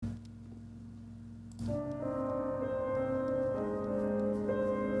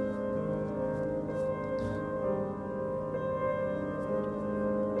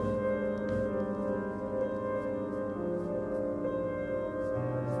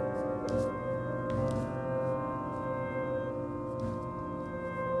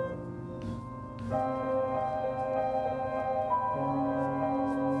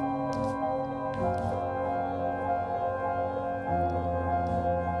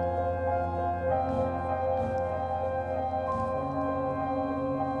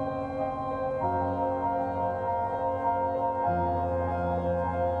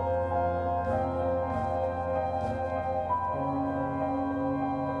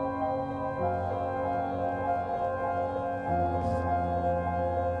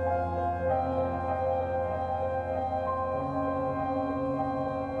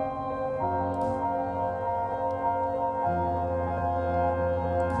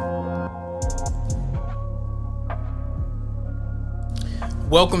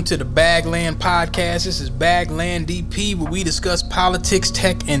Welcome to the Bagland Podcast. This is Bagland DP, where we discuss politics,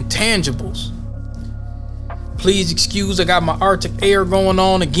 tech, and tangibles. Please excuse, I got my Arctic air going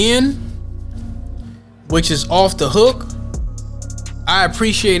on again, which is off the hook. I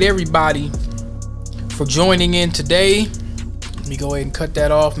appreciate everybody for joining in today. Let me go ahead and cut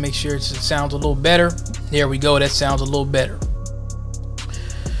that off, make sure it sounds a little better. There we go, that sounds a little better.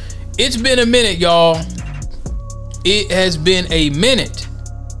 It's been a minute, y'all. It has been a minute.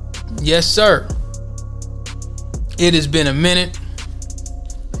 Yes, sir. It has been a minute.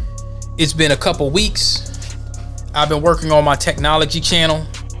 It's been a couple weeks. I've been working on my technology channel,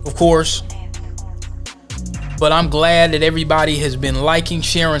 of course. But I'm glad that everybody has been liking,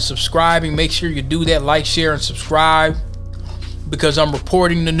 sharing, subscribing. Make sure you do that, like, share, and subscribe, because I'm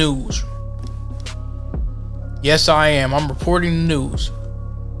reporting the news. Yes, I am. I'm reporting the news.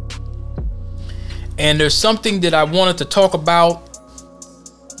 And there's something that I wanted to talk about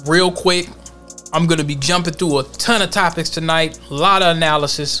real quick. I'm going to be jumping through a ton of topics tonight, a lot of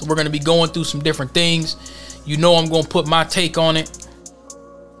analysis. We're going to be going through some different things. You know I'm going to put my take on it.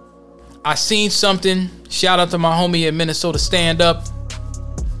 I seen something. Shout out to my homie at Minnesota Stand Up.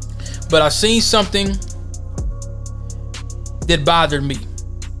 But I seen something that bothered me.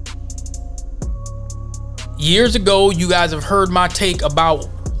 Years ago, you guys have heard my take about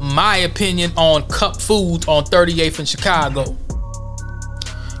my opinion on cup foods on 38th in Chicago.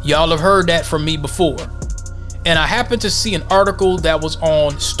 Y'all have heard that from me before. And I happened to see an article that was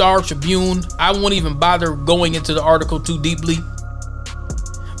on Star Tribune. I won't even bother going into the article too deeply.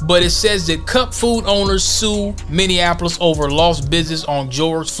 But it says that cup food owners sue Minneapolis over lost business on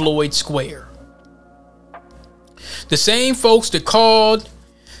George Floyd Square. The same folks that called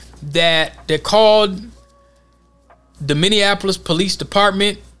the Minneapolis Police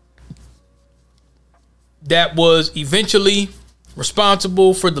Department that was eventually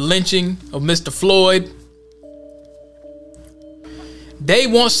responsible for the lynching of Mr. Floyd. They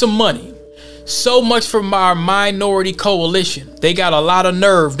want some money. So much from our minority coalition. They got a lot of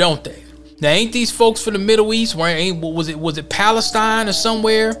nerve, don't they? Now, ain't these folks from the Middle East? Was it Palestine or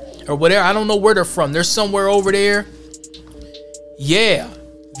somewhere or whatever? I don't know where they're from. They're somewhere over there. Yeah,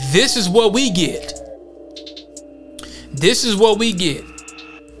 this is what we get. This is what we get.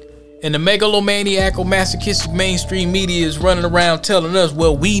 And the megalomaniac or masochistic mainstream media is running around telling us,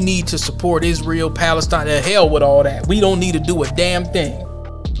 well, we need to support Israel, Palestine. The hell with all that. We don't need to do a damn thing.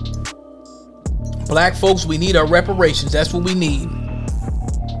 Black folks, we need our reparations. That's what we need.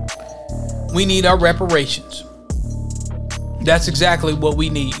 We need our reparations. That's exactly what we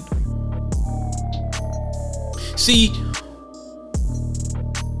need. See,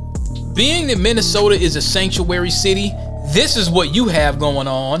 being that Minnesota is a sanctuary city, this is what you have going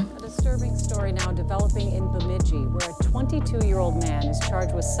on. Story now developing in Bemidji, where a 22-year-old man is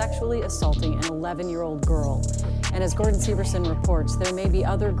charged with sexually assaulting an 11-year-old girl. And as Gordon Severson reports, there may be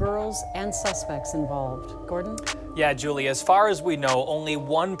other girls and suspects involved. Gordon? Yeah, Julie, as far as we know, only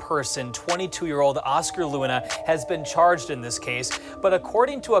one person, 22-year-old Oscar Luna, has been charged in this case. But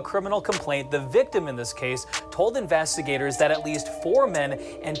according to a criminal complaint, the victim in this case told investigators that at least 4 men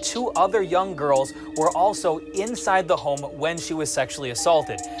and 2 other young girls were also inside the home when she was sexually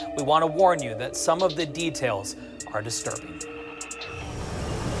assaulted. We want to warn you that some of the details are disturbing.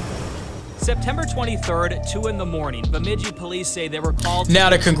 September 23rd, 2 in the morning, Bemidji police say they were called.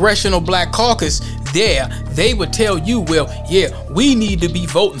 Now, the Congressional Black Caucus, they would tell you, well, yeah, we need to be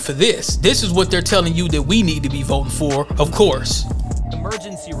voting for this. This is what they're telling you that we need to be voting for, of course.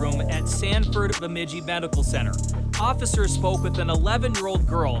 Emergency room at Sanford Bemidji Medical Center. Officers spoke with an 11-year-old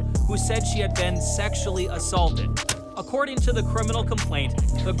girl who said she had been sexually assaulted. According to the criminal complaint,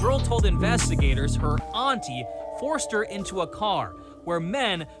 the girl told investigators her auntie forced her into a car where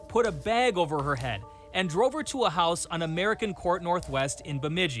men put a bag over her head and drove her to a house on American Court Northwest in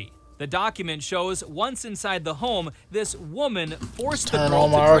Bemidji. The document shows once inside the home, this woman forced the girl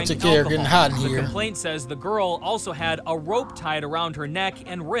to drink alcohol. Getting hot in here. The complaint says the girl also had a rope tied around her neck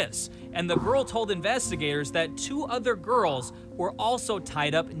and wrists, and the girl told investigators that 2 other girls were also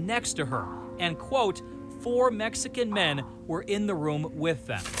tied up next to her, and quote, 4 Mexican men were in the room with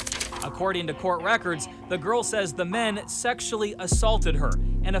them. According to court records, the girl says the men sexually assaulted her,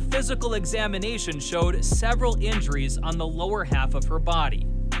 and a physical examination showed several injuries on the lower half of her body.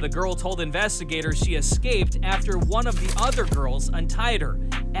 The girl told investigators she escaped after one of the other girls untied her,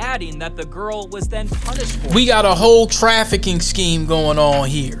 adding that the girl was then punished for it. We got a whole trafficking scheme going on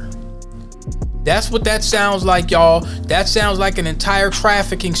here. That's what that sounds like, y'all. That sounds like an entire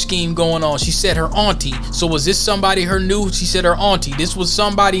trafficking scheme going on. She said her auntie. So was this somebody her knew? She said her auntie. This was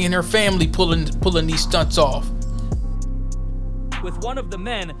somebody in her family pulling these stunts off. with one of the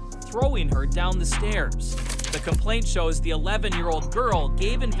men throwing her down the stairs. The complaint shows the 11-year-old girl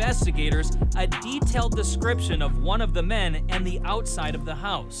gave investigators a detailed description of one of the men and the outside of the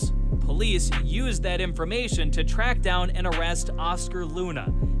house. Police used that information to track down and arrest Oscar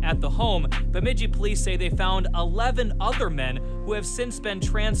Luna. At the home, Bemidji police say they found 11 other men who have since been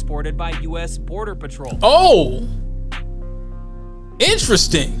transported by U.S. Border Patrol. Oh,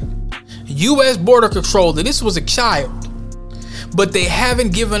 interesting. U.S. Border Patrol, and this was a child, but they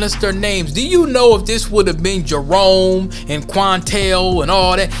haven't given us their names. Do you know if this would have been Jerome and Quantel and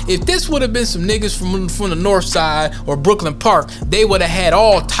all that? If this would have been some niggas from the north side or Brooklyn Park, they would have had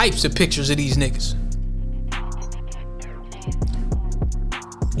all types of pictures of these niggas.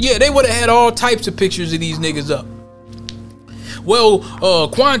 Yeah, they would have had all types of pictures of these niggas up. Well,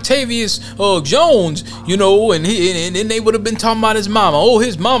 Quantavious Jones, you know, and they would have been talking about his mama. Oh,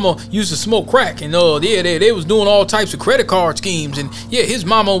 his mama used to smoke crack, and yeah, they was doing all types of credit card schemes, and yeah, his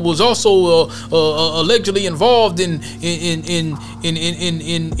mama was also allegedly involved in the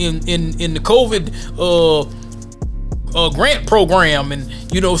COVID grant program, and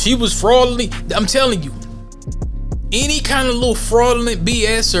you know, she was fraudulently. I'm telling you. Any kind of little fraudulent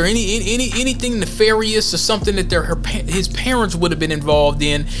BS or anything nefarious or something that his parents would have been involved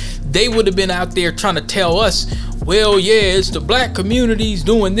in, they would have been out there trying to tell us, well, yeah, it's the black communities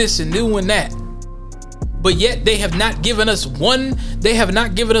doing this and doing that. But yet they have not given us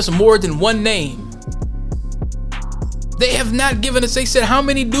more than one name. They have not given us, they said, how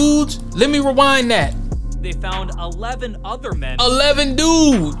many dudes? Let me rewind that. They found 11 other men. 11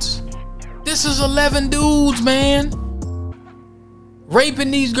 dudes. This is 11 dudes, man.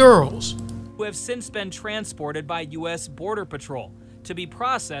 Raping these girls. Who have since been transported by U.S. Border Patrol to be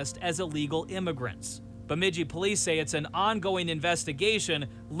processed as illegal immigrants. Bemidji police say it's an ongoing investigation.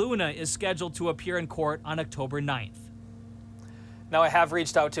 Luna is scheduled to appear in court on October 9th. Now, I have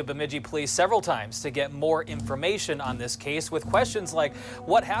reached out to Bemidji police several times to get more information on this case with questions like,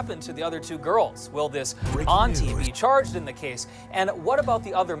 what happened to the other two girls? Will this auntie be charged in the case? And what about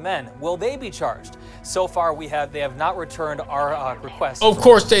the other men? Will they be charged? So far, they have not returned our request. Of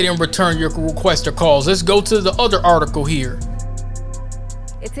course they didn't return your request or calls. Let's go to the other article here.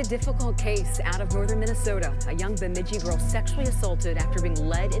 It's a difficult case out of northern Minnesota. A young Bemidji girl sexually assaulted after being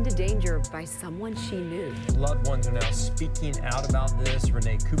led into danger by someone she knew. Loved ones are now speaking out about this.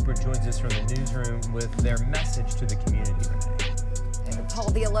 Renee Cooper joins us from the newsroom with their message to the community. Renee. Paul,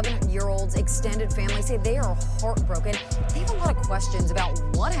 the 11-year-old's extended family say they are heartbroken. They have a lot of questions about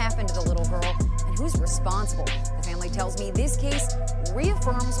what happened to the little girl and who's responsible. The family tells me this case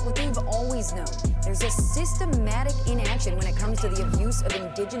reaffirms what they've always known. There's a systematic inaction when it comes to the abuse of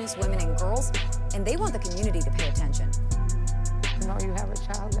Indigenous women and girls, and they want the community to pay attention. You know, you have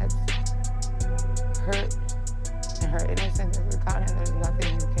a child that's hurt, and her innocence is gone, and there's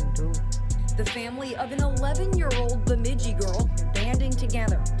nothing you can do. The family of an 11-year-old Bemidji girl banding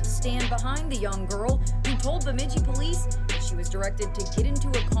together to stand behind the young girl who told Bemidji police that she was directed to get into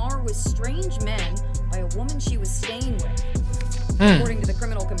a car with strange men by a woman she was staying with. According to the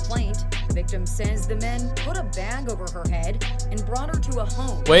criminal complaint, the victim says the men put a bag over her head and brought her to a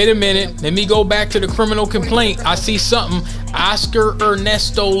home. Wait a minute. Let me go back to the criminal complaint. I see something. Oscar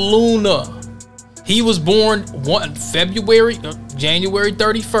Ernesto Luna. He was born January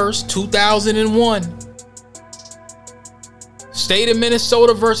 31st, 2001. State of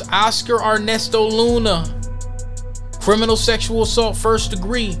Minnesota versus Oscar Ernesto Luna. Criminal sexual assault, first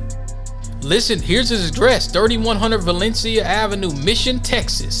degree. Listen, here's his address, 3100 Valencia Avenue, Mission,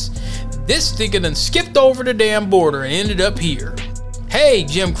 Texas. This nigga done skipped over the damn border and ended up here. Hey,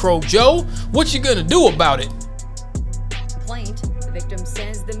 Jim Crow Joe, what you gonna do about it? Complaint, the victim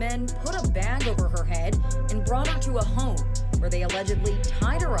says the men put a bag over her head and brought her to a home where they allegedly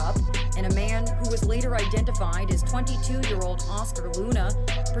tied her up, and a man who was later identified as 22-year-old Oscar Luna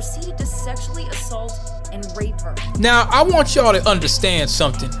proceeded to sexually assault and rape her. Now, I want y'all to understand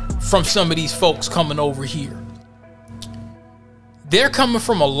something from some of these folks coming over here. They're coming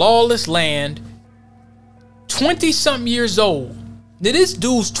from a lawless land, 20-something years old. Now, this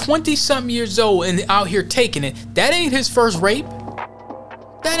dude's 20-something years old and out here taking it. That ain't his first rape.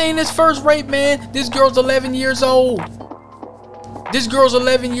 That ain't his first rape, man. This girl's 11 years old. This girl's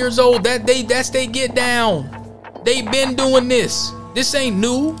 11 years old. That's they get down. They been doing this. This ain't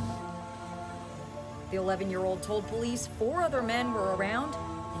new. The 11-year-old told police 4 other men were around,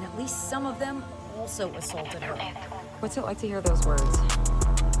 and at least some of them also assaulted her. What's it like to hear those words?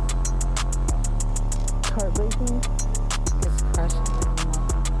 Heartbreaking, it's crushing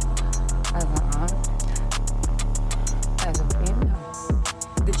as an aunt, as a female.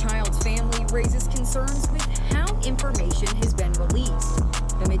 The child's family raises concerns with how information has been released.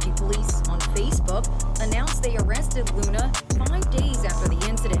 Bemidji police on Facebook announced they arrested Luna 5 days after the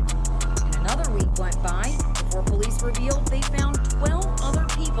incident. And another week went by before police revealed they found 12 other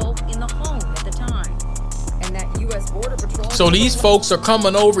people in the home at the time. And that U.S. Border Patrol. So these folks are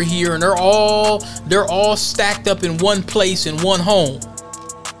coming over here and they're all stacked up in one place in one home.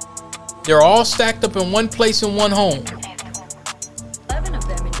 They're all stacked up in one place in one home. 11 of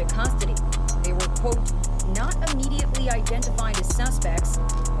them into custody. They were, quote, not immediately identified as suspects.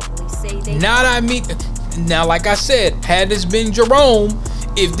 But police say they Now, like I said, had this been Jerome,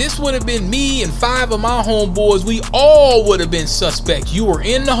 if this would have been me and 5 of my homeboys, we all would have been suspects. You were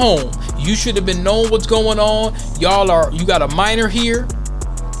in the home. You should have been knowing what's going on. You got a minor here.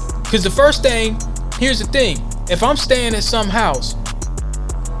 Because the first thing, here's the thing. If I'm staying at some house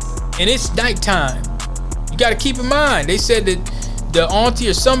and it's nighttime, you got to keep in mind, they said that the auntie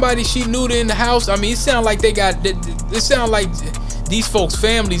or somebody she knew in the house, I mean, it sounds like these folks'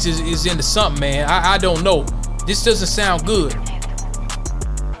 families is into something, man. I don't know. This doesn't sound good.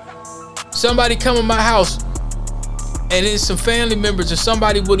 Somebody come in my house and then some family members or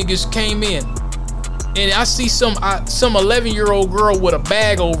somebody would have just came in and I see some 11-year-old girl with a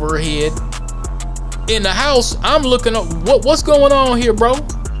bag over her head in the house. I'm looking up, what's going on here, bro?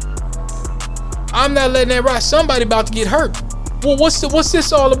 I'm not letting that ride. Somebody about to get hurt. Well, what's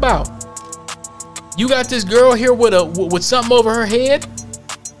this all about? You got this girl here with something over her head?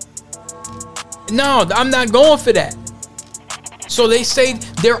 No, I'm not going for that. So they say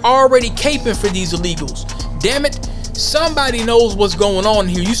they're already caping for these illegals. Damn it. Somebody knows what's going on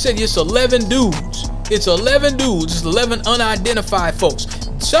here. You said it's 11 dudes. It's 11 dudes. It's 11 unidentified folks.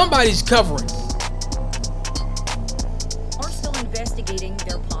 Somebody's covering. Are still investigating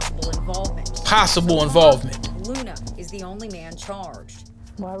their possible involvement. Luna is the only man charged.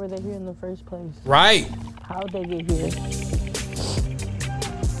 Why were they here in the first place? Right. How'd they get here?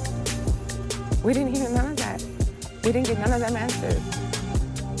 We didn't hear none of that. We didn't get none of them answers.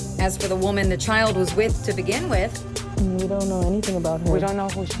 As for the woman the child was with to begin with, we don't know anything about her. We don't know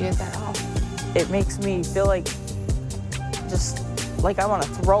who she is at all. It makes me feel like just like I want to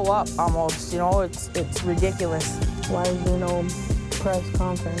throw up almost, you know, it's ridiculous. Why is there no press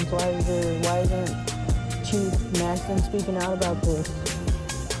conference? Why isn't Chief Maxton speaking out about this?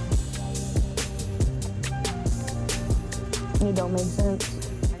 It don't make sense.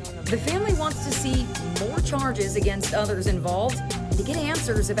 The family wants to see more charges against others involved and to get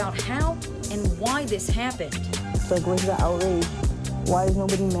answers about how and why this happened. It's like, where's the outrage? Why is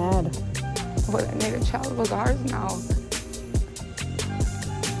nobody mad? What I made a child was ours now.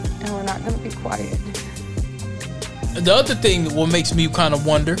 And we're not going to be quiet. The other thing that makes me kind of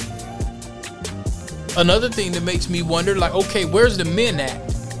wonder, like, okay, where's the men at?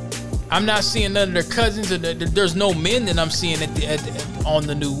 I'm not seeing none of their cousins. There's no men that I'm seeing on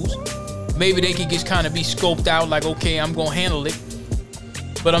the news. Maybe they could just kind of be scoped out like, okay, I'm going to handle it.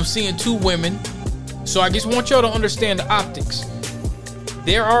 But I'm seeing 2 women. So I just want y'all to understand the optics.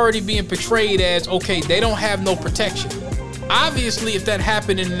 They're already being portrayed as, okay, they don't have no protection. Obviously, if that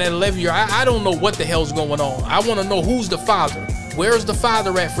happened in that 11-year, I don't know what the hell's going on. I want to know who's the father. Where's the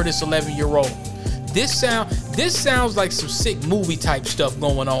father at for this 11-year-old? This sounds like some sick movie type stuff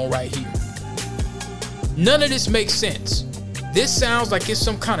going on right here. None of this makes sense. This sounds like it's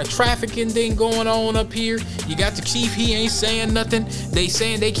some kind of trafficking thing going on up here. You got the chief, he ain't saying nothing. They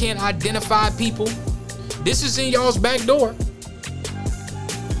saying they can't identify people. This is in y'all's back door.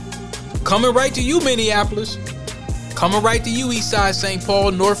 Coming right to you, Minneapolis. Coming right to you, Eastside St.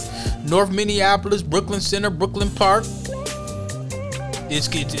 Paul, North Minneapolis, Brooklyn Center, Brooklyn Park.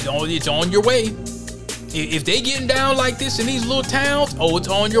 It's on your way. If they getting down like this in these little towns, it's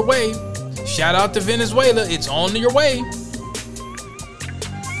on your way. Shout out to Venezuela, it's on your way.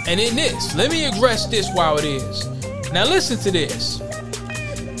 And in this, let me address this while it is. Now listen to this.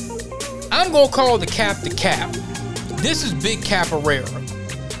 I'm gonna call the cap. This is Big Caparera.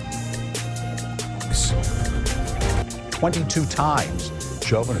 22 times.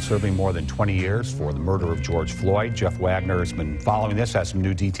 Chauvin is serving more than 20 years for the murder of George Floyd. Jeff Wagner has been following this, has some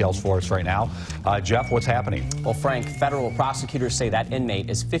new details for us right now. Jeff, what's happening? Well, Frank, federal prosecutors say that inmate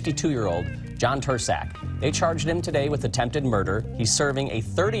is 52-year-old John Tursak. They charged him today with attempted murder. He's serving a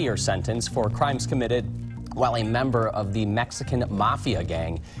 30-year sentence for crimes committed while a member of the Mexican mafia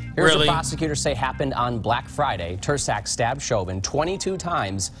gang. Here's what prosecutors say happened on Black Friday. Tursak stabbed Chauvin 22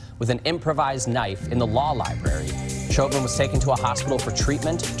 times with an improvised knife in the law library. Chauvin was taken to a hospital for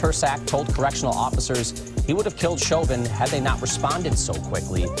treatment. Tursak told correctional officers he would have killed Chauvin had they not responded so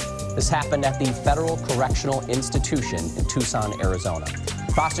quickly. This happened at the Federal Correctional Institution in Tucson, Arizona.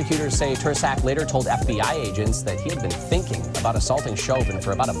 Prosecutors say Tursak later told FBI agents that he had been thinking about assaulting Chauvin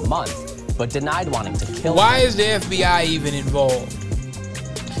for about a month, but denied wanting to kill him. Why is the FBI even involved?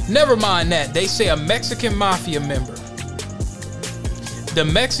 Never mind that. They say a Mexican mafia member. The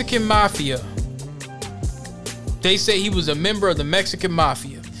Mexican mafia. They say he was a member of the Mexican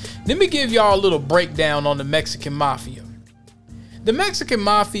mafia. Let me give y'all a little breakdown on the Mexican mafia. The Mexican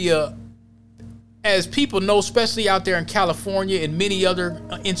mafia, as people know, especially out there in California and many other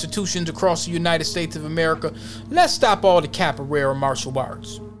institutions across the United States of America, let's stop all the capoeira martial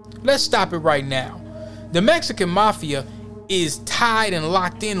arts. Let's stop it right now. The Mexican mafia is tied and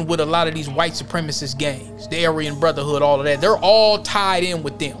locked in with a lot of these white supremacist gangs, the Aryan Brotherhood, all of that. They're all tied in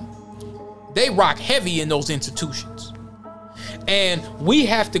with them. They rock heavy in those institutions. And we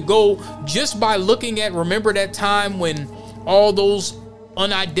have to go just by looking at, remember that time when all those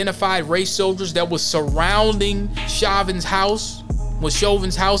unidentified race soldiers that was surrounding Chauvin's house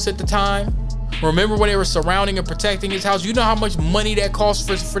at the time? Remember when they were surrounding and protecting his house? You know how much money that cost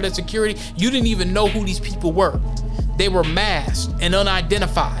for that security? You didn't even know who these people were. They were masked and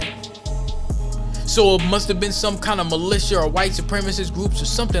unidentified. So it must have been some kind of militia or white supremacist groups or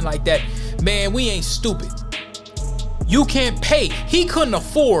something like that. Man, we ain't stupid. You can't pay. He couldn't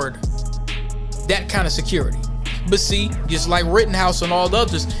afford that kind of security. But see, just like Rittenhouse and all the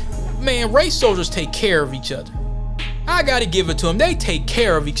others, man, race soldiers take care of each other. I gotta give it to them. They take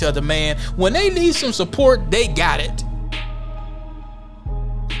care of each other, man. When they need some support, they got it.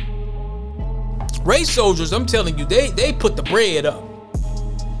 Race soldiers, I'm telling you, they put the bread up.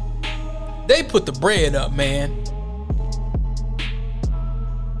 They put the bread up, man.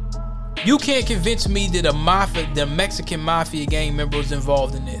 You can't convince me that the Mexican mafia gang member was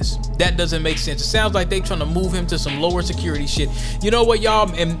involved in this. That doesn't make sense. It sounds like they trying to move him to some lower security shit. You know what,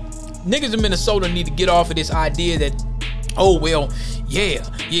 y'all? And niggas in Minnesota need to get off of this idea that, oh well, this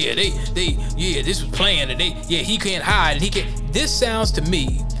was planned, and he can't hide, and he can't. This sounds to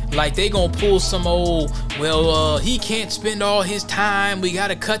me like they gonna pull some old, he can't spend all his time, we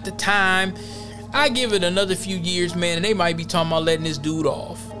gotta cut the time. I give it another few years, man, and they might be talking about letting this dude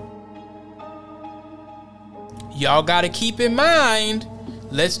off. Y'all gotta keep in mind,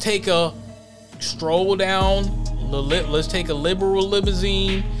 let's take a stroll down, let's take a liberal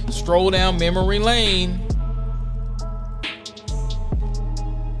limousine, stroll down memory lane.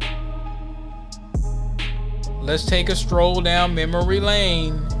 Let's take a stroll down memory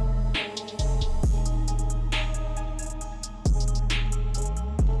lane.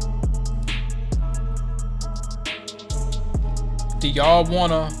 Do y'all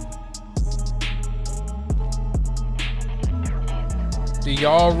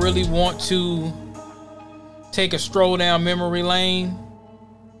really want to take a stroll down memory lane?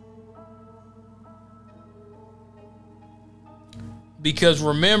 Because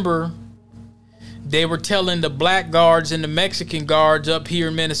remember, they were telling the black guards and the Mexican guards up here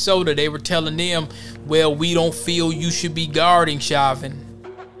in Minnesota, they were telling them, well, we don't feel you should be guarding Chauvin.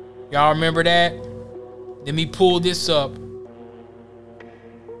 Y'all remember that? Let me pull this up.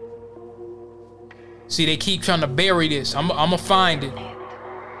 See, they keep trying to bury this. I'm gonna find it.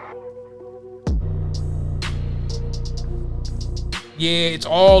 Yeah, it's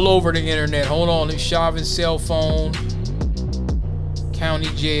all over the internet. Hold on, it's Chauvin's cell phone. County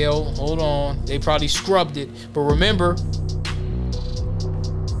jail. Hold on. They probably scrubbed it. But remember.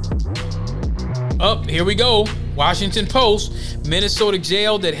 Oh, here we go. Washington Post. Minnesota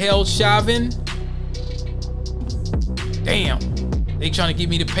jail that held Chauvin. Damn. They trying to get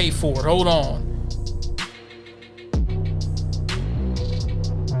me to pay for it. Hold on.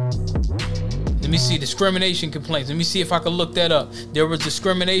 Let me see discrimination complaints. Let me see if I can look that up. There was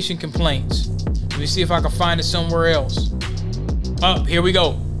discrimination complaints. Let me see if I can find it somewhere else. Oh, here we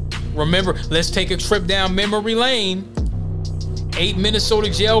go. Remember, let's take a trip down memory lane. 8 Minnesota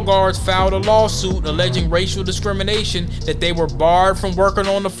jail guards filed a lawsuit alleging racial discrimination, that they were barred from working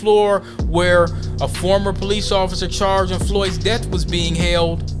on the floor where a former police officer charged in Floyd's death was being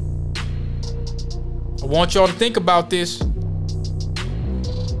held. I want y'all to think about this.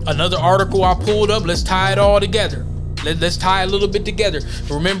 Another article I pulled up, let's tie it all together. Let's tie a little bit together.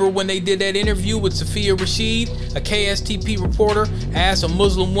 Remember when they did that interview with Sophia Rashid, a KSTP reporter asked a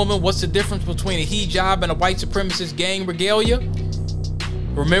Muslim woman what's the difference between a hijab and a white supremacist gang regalia?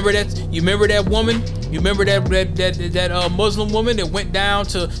 Remember that? You remember that woman? You remember that Muslim woman that went down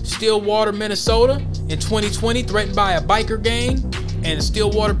to Stillwater, Minnesota in 2020, threatened by a biker gang, and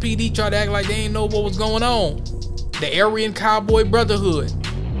Stillwater PD tried to act like they didn't know what was going on? The Aryan Cowboy Brotherhood.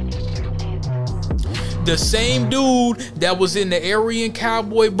 The same dude that was in the Aryan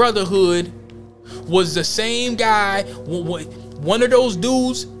Cowboy Brotherhood was the same guy One of those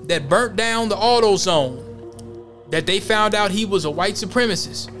dudes that burnt down the auto zone, that they found out he was a white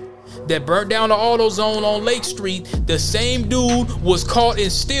supremacist, that burnt down the auto zone on Lake Street, the same dude was caught in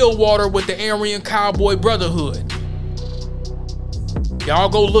Stillwater with the Aryan Cowboy Brotherhood. Y'all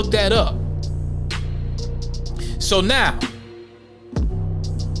go look that up. So now,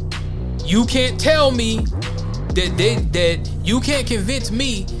 you can't tell me that you can't convince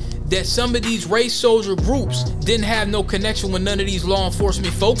me that some of these race soldier groups didn't have no connection with none of these law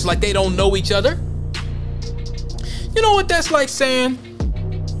enforcement folks, like they don't know each other. You know what that's like saying?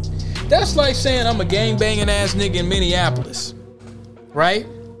 That's like saying I'm a gangbanging ass nigga in Minneapolis, right?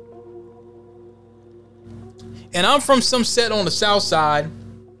 And I'm from some set on the south side,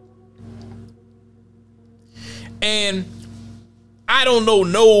 and I don't know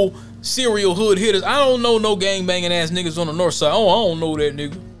no serial hood hitters. I don't know no gangbanging ass niggas on the north side. Oh, I don't know that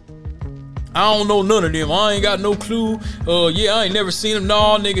nigga. I don't know none of them. I ain't got no clue. Yeah, I ain't never seen them.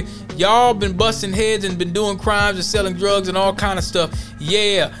 No, nigga. Y'all been busting heads and been doing crimes and selling drugs and all kind of stuff.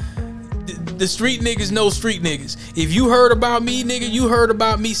 Yeah. The street niggas know street niggas. If you heard about me, nigga, you heard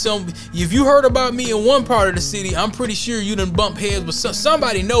about me if you heard about me in one part of the city, I'm pretty sure you done bump heads with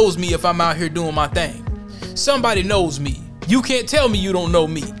somebody knows me if I'm out here doing my thing. Somebody knows me. You can't tell me you don't know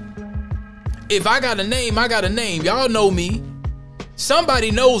me. If I got a name, I got a name. Y'all know me.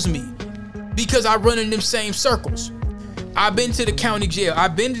 Somebody knows me because I run in them same circles. I've been to the county jail.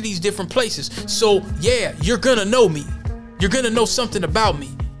 I've been to these different places. So yeah, you're gonna know me. You're gonna know something about me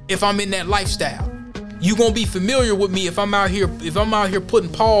if I'm in that lifestyle. You gonna be familiar with me if I'm out here putting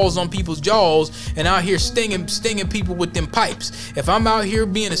paws on people's jaws and out here stinging people with them pipes. If I'm out here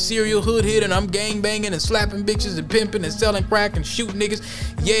being a serial hood hit and I'm gang banging and slapping bitches and pimping and selling crack and shooting niggas,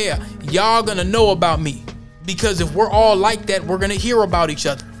 yeah, y'all gonna know about me. Because if we're all like that, we're gonna hear about each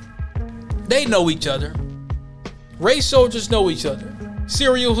other. They know each other. Race soldiers know each other.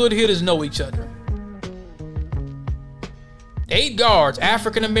 Serial hood hitters know each other. 8 guards,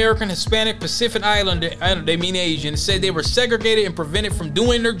 African American, Hispanic, Pacific Islander, they mean Asian, said they were segregated and prevented from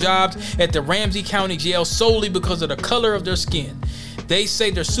doing their jobs at the Ramsey County Jail solely because of the color of their skin. They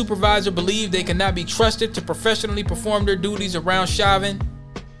say their supervisor believed they cannot be trusted to professionally perform their duties around Chauvin.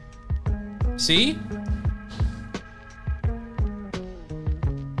 See?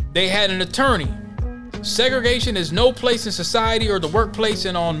 They had an attorney. Segregation is no place in society or the workplace,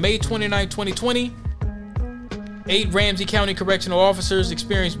 and on May 29, 2020, 8 Ramsey County correctional officers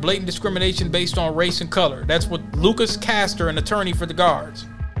experienced blatant discrimination based on race and color. That's what Lucas Castor, an attorney for the guards.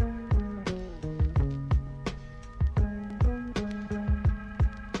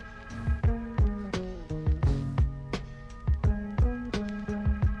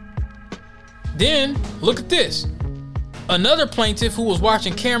 Then, look at this. Another plaintiff who was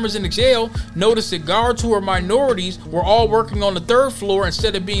watching cameras in the jail noticed that guards who were minorities were all working on the 3rd floor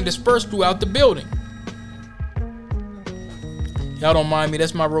instead of being dispersed throughout the building. Y'all don't mind me,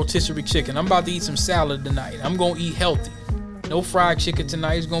 that's my rotisserie chicken. I'm about to eat some salad tonight. I'm gonna eat healthy. No fried chicken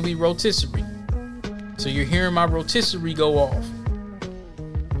tonight, it's gonna be rotisserie. So you're hearing my rotisserie go off.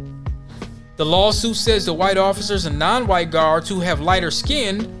 The lawsuit says the white officers and non-white guards who have lighter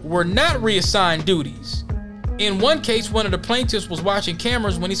skin were not reassigned duties. In one case, one of the plaintiffs was watching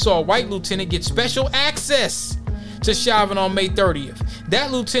cameras when he saw a white lieutenant get special access to Chauvin on May 30th.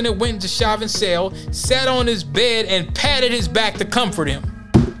 That lieutenant went into Chauvin's cell, sat on his bed, and patted his back to comfort him.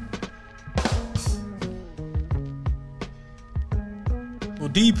 Well,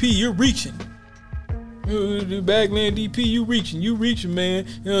 DP, you're reaching. Bagland DP, you reaching, man.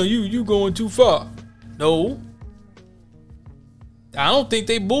 You going too far. No. I don't think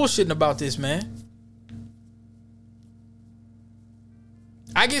they bullshitting about this, man.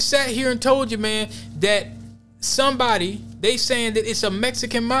 I just sat here and told you, man, that somebody, they saying that it's a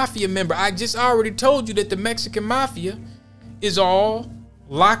Mexican mafia member. I just already told you that the Mexican mafia is all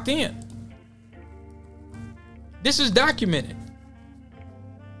locked in. This is documented.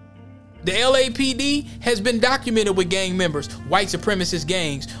 The LAPD has been documented with gang members, white supremacist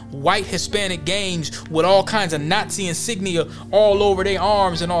gangs, white Hispanic gangs with all kinds of Nazi insignia all over their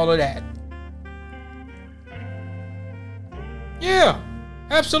arms and all of that. Yeah,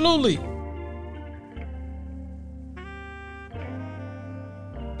 absolutely.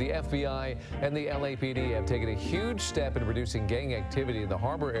 The FBI and the LAPD have taken a huge step in reducing gang activity in the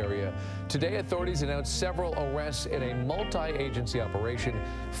harbor area. Today, authorities announced several arrests in a multi-agency operation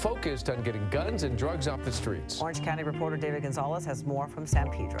focused on getting guns and drugs off the streets. Orange County reporter David Gonzalez has more from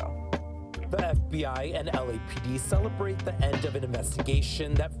San Pedro. The FBI and LAPD celebrate the end of an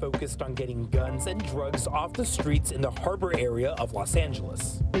investigation that focused on getting guns and drugs off the streets in the harbor area of Los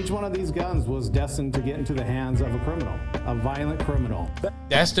Angeles. Each one of these guns was destined to get into the hands of a criminal, a violent criminal.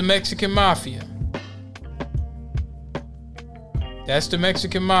 That's the Mexican Mafia. That's the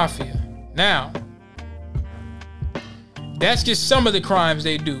Mexican Mafia. Now, that's just some of the crimes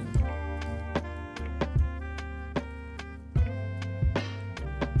they do.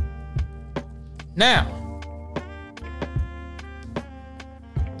 Now,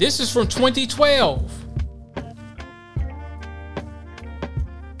 this is from 2012.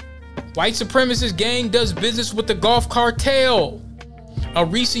 White supremacist gang does business with the Gulf Cartel. A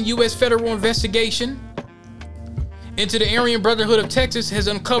recent U.S. federal investigation into the Aryan Brotherhood of Texas has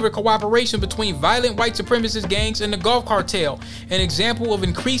uncovered cooperation between violent white supremacist gangs and the Gulf Cartel, an example of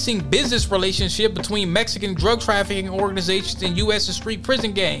increasing business relationship between Mexican drug trafficking organizations and U.S. and street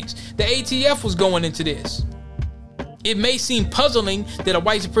prison gangs. The ATF was going into this. It may seem puzzling that a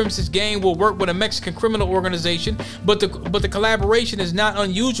white supremacist gang will work with a Mexican criminal organization, but the collaboration is not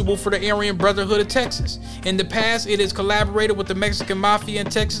unusual for the Aryan Brotherhood of Texas. In the past, it has collaborated with the Mexican Mafia in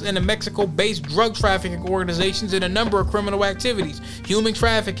Texas and the Mexico-based drug trafficking organizations in a number of criminal activities: human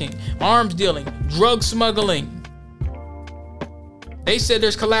trafficking, arms dealing, drug smuggling. They said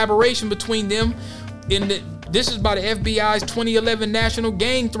there's collaboration between them this is by the FBI's 2011 National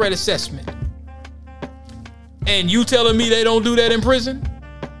Gang Threat Assessment. And you telling me they don't do that in prison?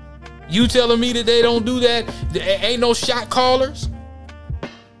 You telling me that they don't do that? There ain't no shot callers?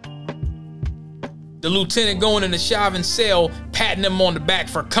 The lieutenant going in the Chauvin cell, patting him on the back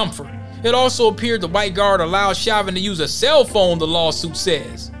for comfort. It also appeared the white guard allowed Chauvin to use a cell phone, the lawsuit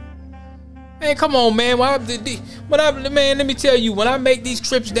says. Man, come on, man. Man, let me tell you, when I make these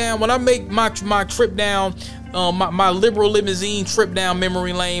trips down, when I make my trip down, my liberal limousine trip down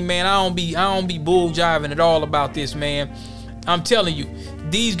memory lane, man, I don't be bull jiving at all about this, man. I'm telling you,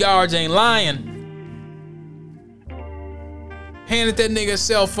 these guards ain't lying. Handed that nigga a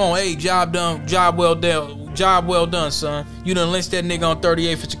cell phone. Hey, job done, job well done, son. You done lynched that nigga on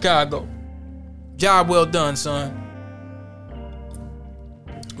 38th of Chicago. Job well done, son.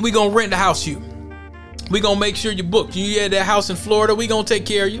 We gonna rent the house you. We gonna make sure you booked. You had that house in Florida, we gonna take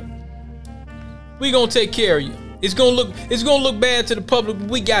care of you. We gonna take care of you. It's gonna look bad to the public, but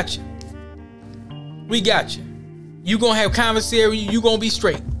we got you. We got you. You gonna have commissary, you gonna be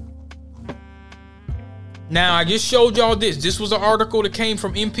straight. Now, I just showed y'all this. This was an article that came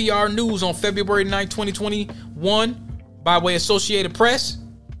from NPR News on February 9, 2021 by way of Associated Press.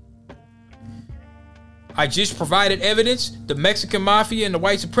 I just provided evidence. The Mexican Mafia and the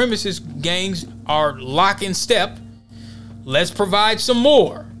white supremacist gangs are lock in step. Let's provide some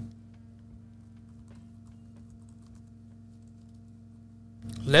more.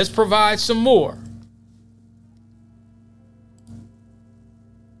 Let's provide some more.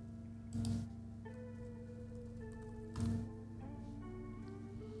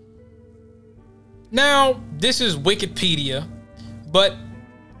 Now, this is Wikipedia, but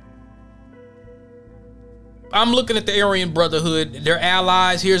I'm looking at the Aryan Brotherhood, their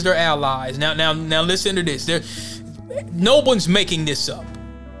allies. Here's their allies. Now listen to this. No one's making this up.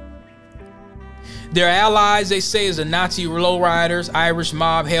 Their allies, they say, is the Nazi lowriders, Irish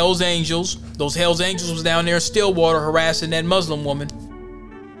mob, Hell's Angels. Those Hell's Angels was down there in Stillwater harassing that Muslim woman.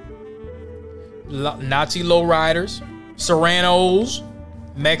 Nazi lowriders, Serranos,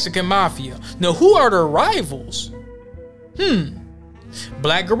 Mexican Mafia. Now, who are their rivals?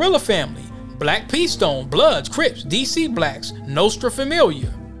 Black Guerrilla Family, Black Peastone, Bloods, Crips, DC Blacks, Nostra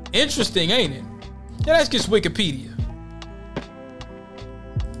Familia. Interesting, ain't it? Now that's just Wikipedia.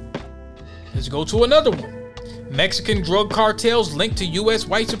 Let's go to another one. Mexican drug cartels linked to U.S.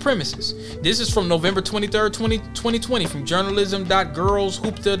 white supremacists. This is from November 23rd, 2020 from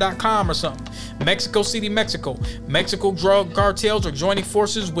journalism.girlshoopta.com or something. Mexico City, Mexico. Mexico drug cartels are joining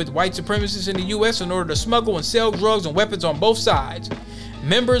forces with white supremacists in the U.S. in order to smuggle and sell drugs and weapons on both sides.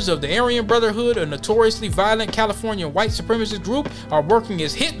 Members of the Aryan Brotherhood, a notoriously violent California white supremacist group, are working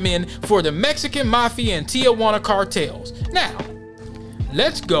as hitmen for the Mexican Mafia and Tijuana cartels. Now,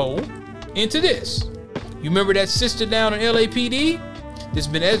 let's go into this. You remember that sister down in LAPD that's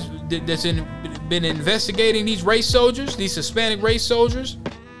been investigating these race soldiers, these Hispanic race soldiers?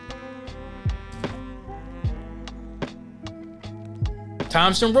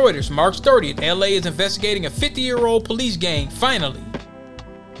 Thomson Reuters, March 30th, LA is investigating a 50-year-old police gang, finally.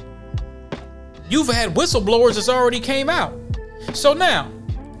 You've had whistleblowers that's already came out. So now,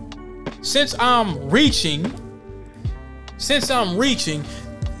 since I'm reaching,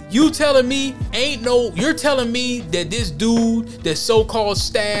 You telling me you're telling me that this dude that so-called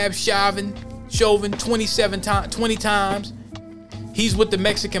stabbed Chauvin 20 times, he's with the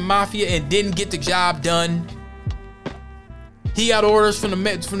Mexican mafia and didn't get the job done. He got orders from the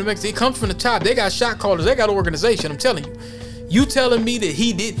Mexican. It comes from the top. They got shot callers. They got organization. I'm telling you. You telling me that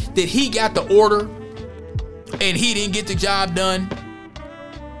he got the order and he didn't get the job done?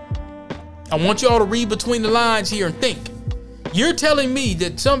 I want y'all to read between the lines here and think. You're telling me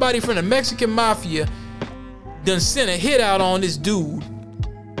that somebody from the Mexican mafia done sent a hit out on this dude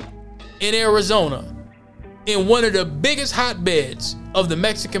in Arizona, in one of the biggest hotbeds of the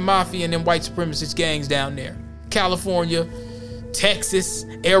Mexican mafia and them white supremacist gangs down there. California, Texas,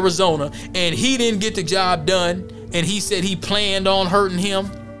 Arizona, and he didn't get the job done, and he said he planned on hurting him.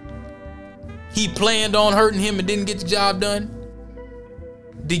 He planned on hurting him and didn't get the job done.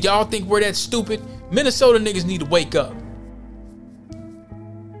 Do y'all think we're that stupid? Minnesota niggas need to wake up.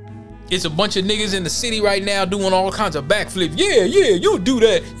 It's a bunch of niggas in the city right now doing all kinds of backflips. Yeah, you do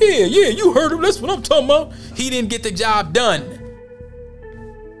that. Yeah, you heard him. That's what I'm talking about. He didn't get the job done.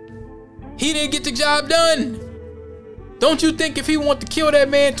 He didn't get the job done. Don't you think if he want to kill that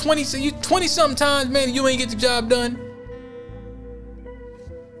man 20 something times, man, you ain't get the job done?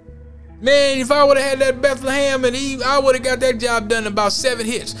 Man, if I would have had that Bethlehem and I would have got that job done in about 7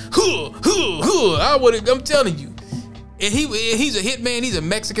 hits. I would have, I'm telling you. And he's a hitman. He's a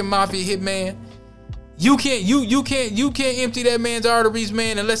Mexican mafia hitman. You can't empty that man's arteries,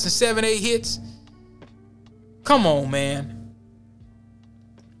 man, in less than 7-8 hits. Come on, man.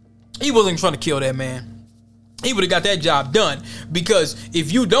 He wasn't trying to kill that man. He would have got that job done, because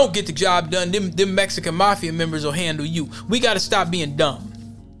if you don't get the job done, them Mexican mafia members will handle you. We got to stop being dumb.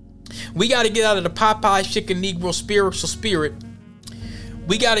 We got to get out of the Popeye chicken Negro spiritual spirit.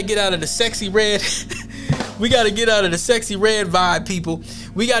 We got to get out of the sexy red. We got to get out of the sexy red vibe, people.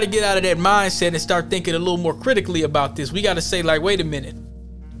 We got to get out of that mindset and start thinking a little more critically about this. We got to say, like, wait a minute.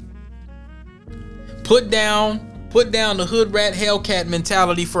 Put down the hood rat Hellcat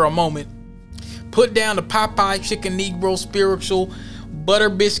mentality for a moment. Put down the Popeye chicken Negro spiritual butter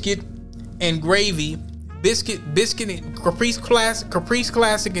biscuit and gravy. Biscuit and Caprice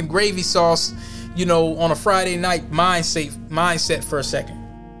Classic and gravy sauce, on a Friday night mindset for a second.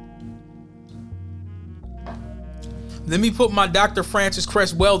 Let me put my Dr. Francis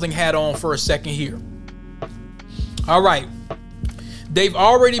Crest Welding hat on for a second here. All right. They've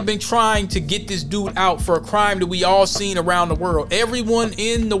already been trying to get this dude out for a crime that we all seen around the world. Everyone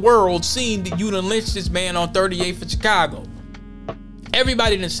in the world seen that you done lynched this man on 38th in Chicago.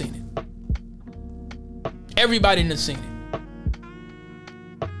 Everybody done seen it. Everybody done seen it.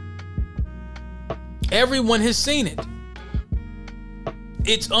 Everyone has seen it.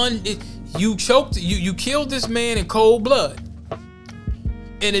 You choked, you killed this man in cold blood.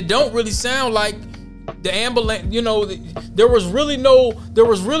 And it don't really sound like the ambulance, there was really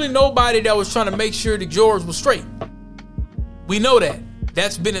nobody that was trying to make sure that George was straight. We know that.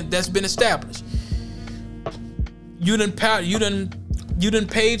 That's been established. You done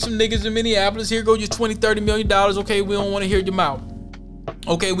paid some niggas in Minneapolis. Here go your $20-30 million. Okay, we don't want to hear your mouth.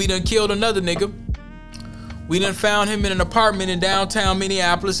 Okay, we done killed another nigga. We done found him in an apartment in downtown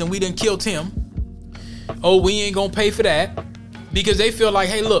Minneapolis and we done killed him. Oh, we ain't gonna pay for that. Because they feel like,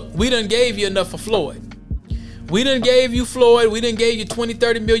 hey, look, we done gave you enough for Floyd. We done gave you Floyd. We done gave you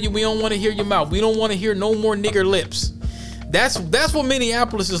 20-30 million. We don't want to hear your mouth. We don't want to hear no more nigger lips. That's what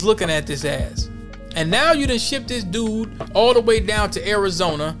Minneapolis is looking at this as. And now you done shipped this dude all the way down to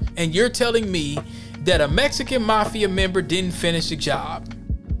Arizona, and you're telling me that a Mexican mafia member didn't finish the job.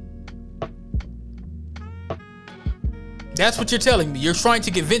 That's what you're telling me. You're trying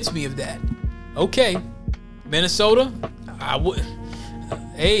to convince me of that. Okay, Minnesota, I'd look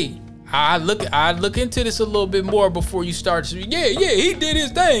into this a little bit more before you start. Yeah, he did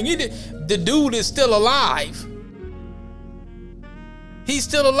his thing. He did. The dude is still alive. He's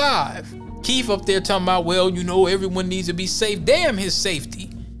still alive. Keith up there talking about, well, everyone needs to be safe. Damn his safety.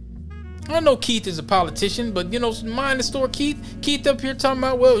 I know Keith is a politician, but mind the store, Keith. Keith up here talking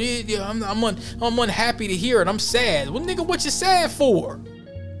about, well, yeah, I'm unhappy to hear it. I'm sad. Well, nigga, what you sad for?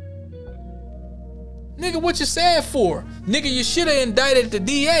 Nigga, what you sad for? Nigga, you should have indicted the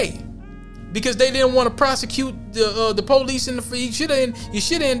DA because they didn't want to prosecute the police and you should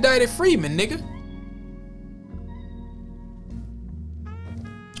have indicted Freeman, nigga.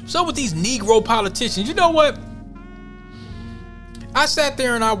 So with these Negro politicians, you know what? I sat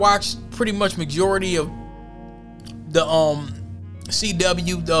there and I watched pretty much majority of the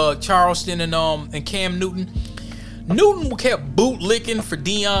CW, the Charleston and Cam Newton. Newton kept bootlicking for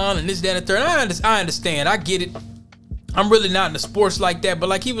Dion and this, that, and the third. I understand. I get it. I'm really not into sports like that, but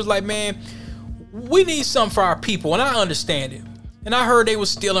like he was like, man, we need something for our people, and I understand it. And I heard they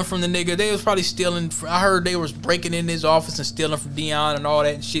was stealing from the nigga. They was probably stealing. I heard they was breaking in his office and stealing from Dion and all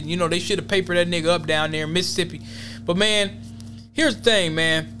that and shit. You know, they should have papered that nigga up down there in Mississippi. But man, here's the thing,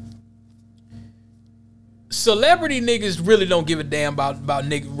 man. Celebrity niggas really don't give a damn about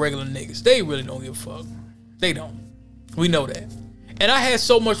regular niggas. They really don't give a fuck. They don't. We know that. And I had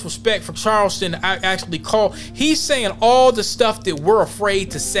so much respect for Charleston to actually call. He's saying all the stuff that we're afraid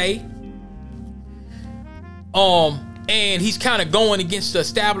to say. And he's kind of going against the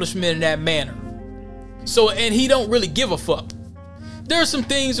establishment in that manner. So, and he don't really give a fuck. There's some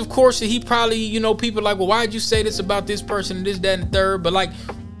things, of course, that he probably, you know, people are like, well, why'd you say this about this person and this, that, and the third? But like,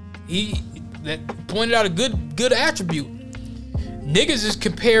 he that pointed out a good attribute. Niggas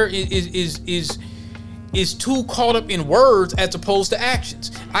is too caught up in words as opposed to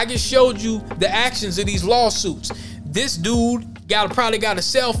actions. I just showed you the actions of these lawsuits. This dude probably got a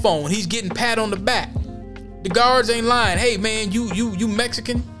cell phone. He's getting pat on the back. The guards ain't lying. Hey man, you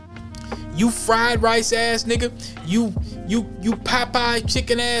Mexican, you fried rice ass nigga, you Popeye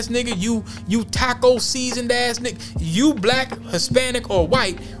chicken ass nigga, you taco seasoned ass nigga, you black, Hispanic, or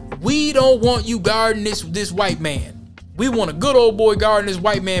white. We don't want you guarding this white man. We want a good old boy guarding this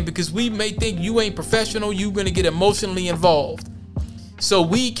white man because we may think you ain't professional. You gonna get emotionally involved, so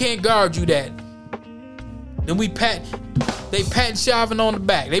we can't guard you that. Then they pat Chauvin on the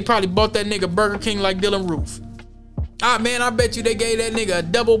back. They probably bought that nigga Burger King like Dylan Roof. Ah man, I bet you they gave that nigga a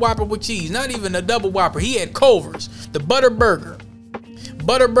double whopper with cheese. Not even a double whopper. He had Culver's, the butter burger,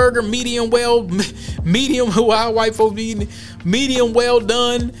 medium well, medium. How white folks be eating, medium well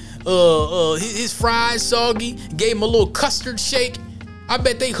done. His fries soggy. Gave him a little custard shake. I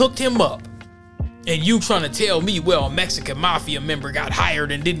bet they hooked him up. And you trying to tell me, well, a Mexican mafia member got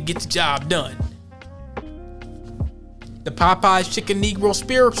hired and didn't get the job done? The Popeyes chicken Negro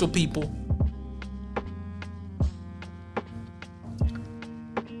spiritual people.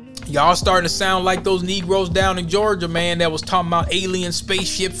 Y'all starting to sound like those Negroes down in Georgia, man, that was talking about alien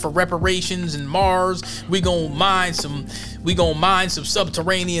spaceship for reparations and Mars. We gonna mine some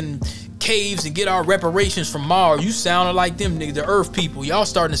subterranean caves and get our reparations from Mars. You sounding like them niggas, the Earth people. Y'all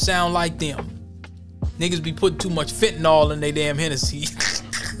starting to sound like them. Niggas be putting too much fentanyl in their damn Hennessy.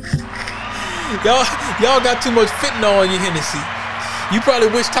 Y'all got too much fentanyl in your Hennessy. You probably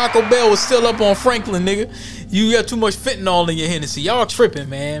wish Taco Bell was still up on Franklin, nigga. You got too much fentanyl in your Hennessy. Y'all tripping,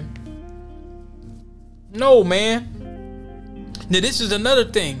 man. No, man. Now this is another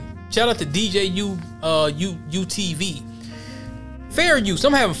thing. Shout out to DJ UTV. Fair use.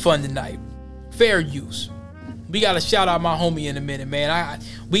 I'm having fun tonight. Fair use. We gotta shout out my homie in a minute, man.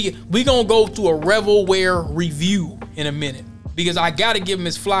 We gonna go through a Revelware review in a minute because I gotta give him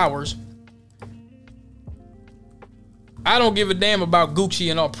his flowers. I don't give a damn about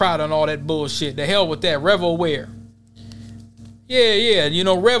Gucci and all Prada and all that bullshit. The hell with that. Revelware. Yeah, you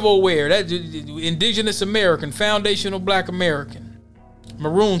know, Revelware. That Indigenous American, Foundational Black American,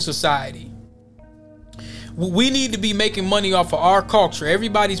 Maroon Society. We need to be making money off of our culture.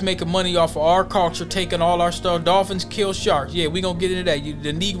 Everybody's making money off of our culture, taking all our stuff. Dolphins kill sharks. Yeah, we gonna get into that.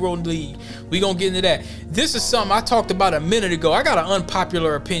 The Negro League. We gonna get into that. This is something I talked about a minute ago. I got an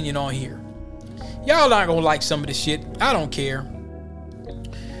unpopular opinion on here. Y'all not gonna like some of this shit. I don't care.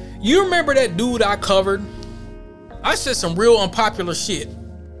 You remember that dude I covered? I said some real unpopular shit.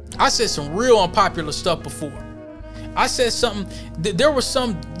 I said some real unpopular stuff before. I said something. There was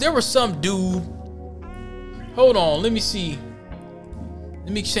some dude. Hold on, let me see.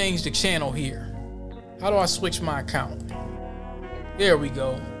 Let me change the channel here. How do I switch my account? There we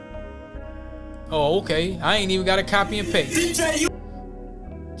go. Oh, okay. I ain't even got to copy and paste.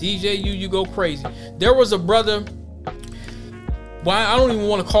 DJ, you go crazy. There was a brother. Why? I don't even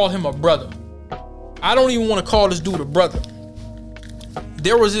want to call him a brother. I don't even want to call this dude a brother.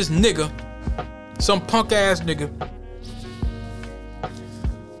 There was this nigga, some punk ass nigga,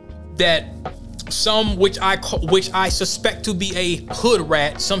 that which I suspect to be a hood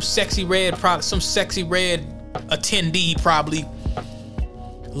rat, some sexy red attendee probably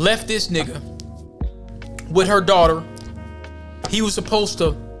left this nigga with her daughter. He was supposed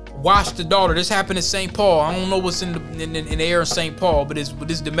to watch the daughter. This happened in St. Paul. I don't know what's in the air in St. Paul, but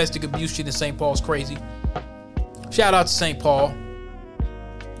this domestic abuse shit in St. Paul is crazy. Shout out to St. Paul.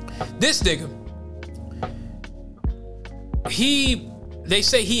 This nigga, they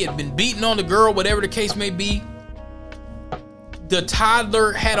say he had been beating on the girl, whatever the case may be. The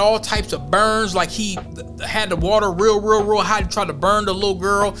toddler had all types of burns, like he had the water real hot to try to burn the little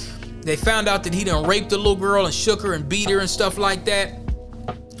girl. They found out that he done raped the little girl and shook her and beat her and stuff like that.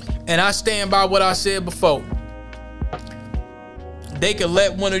 And I stand by what I said before. they could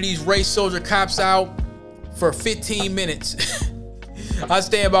let one of these race soldier cops out for 15 minutes. I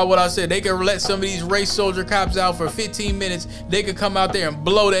stand by what I said. They could let some of these race soldier cops out for 15 minutes. They could come out there and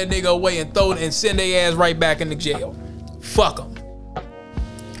blow that nigga away and throw it and send their ass right back into jail. Fuck them.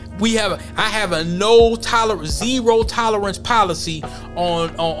 I have a zero tolerance policy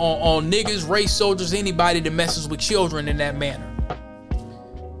on niggas, race soldiers, anybody that messes with children in that manner.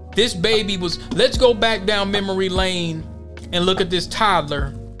 This baby was, let's go back down memory lane and look at this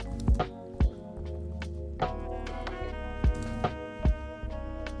toddler.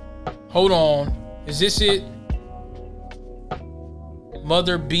 Hold on. Is this it?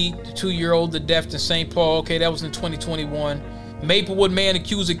 Mother beat the 2-year-old to death in St. Paul. Okay, that was in 2021. Maplewood man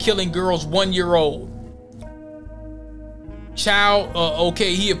accused of killing girl's 1-year-old. Child,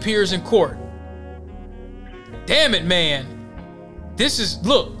 okay, he appears in court. Damn it, man. This was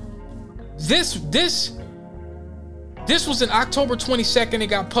in October 22nd. It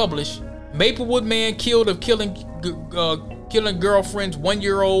got published. Maplewood man killed of killing girlfriend's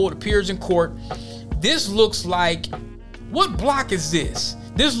 1-year-old appears in court. This looks like, what block is this?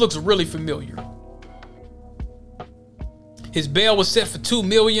 This looks really familiar. His bail was set for $2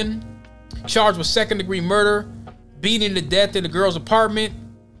 million. Charged with second-degree murder, beating to death in the girl's apartment.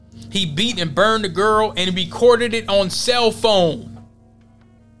 He beat and burned the girl and recorded it on cell phone.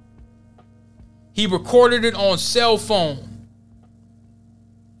 He recorded it on cell phone.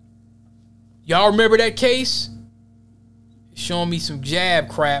 Y'all remember that case? Showing me some jab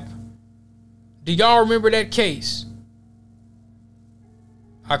crap. Do y'all remember that case?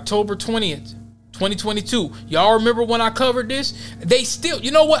 October 20th, 2022. Y'all remember when I covered this? They still,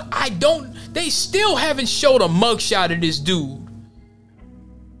 you know what? They still haven't showed a mugshot of this dude.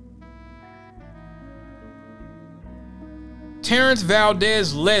 Terrence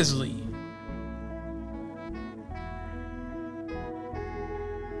Valdez Leslie.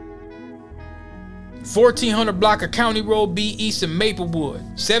 $1,400 block of County Road B east of Maplewood.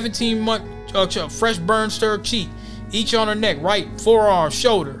 17-month fresh burn stirred cheek, each on her neck, right forearm,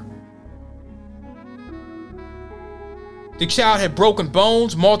 shoulder. The child had broken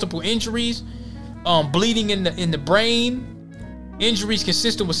bones, multiple injuries, bleeding in the brain, injuries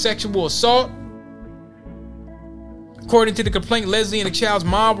consistent with sexual assault. According to the complaint, Leslie and the child's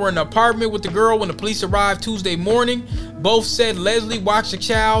mom were in the apartment with the girl when the police arrived Tuesday morning. Both said Leslie watched the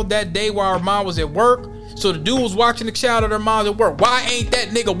child that day while her mom was at work. So the dude was watching the child at her mom's at work. Why ain't that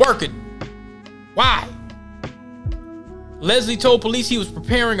nigga working? Why? Leslie told police he was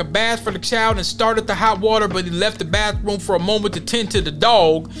preparing a bath for the child and started the hot water, but he left the bathroom for a moment to tend to the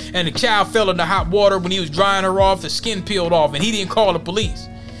dog, and the child fell in the hot water. When he was drying her off, the skin peeled off, and he didn't call the police.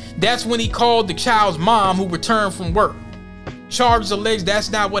 That's when he called the child's mom, who returned from work. Charges alleged that's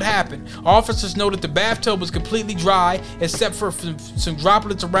not what happened. Officers noted the bathtub was completely dry except for some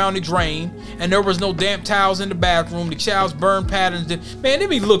droplets around the drain, and there was no damp towels in the bathroom. The child's burn patterns man, let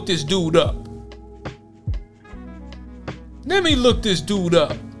me look this dude up. Let me look this dude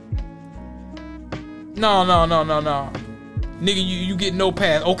up. No. Nigga, you get no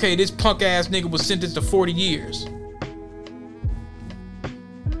pass. Okay, this punk ass nigga was sentenced to 40 years.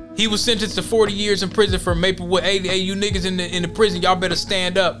 He was sentenced to 40 years in prison for Maplewood. Hey, you niggas in the prison, y'all better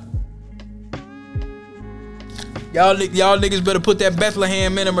stand up. Y'all niggas better put that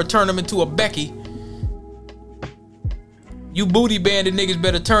Bethlehem in him or turn him into a Becky. You booty bandit niggas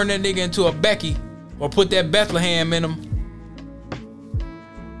better turn that nigga into a Becky or put that Bethlehem in him.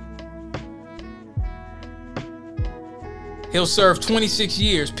 He'll serve 26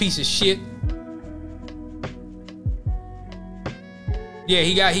 years, piece of shit. Yeah,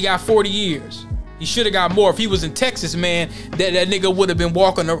 he got 40 years. He should have got more. If he was in Texas, man, that nigga would have been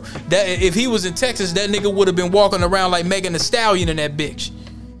walking. If he was in Texas, that nigga would have been walking around like Megan Thee Stallion in that bitch.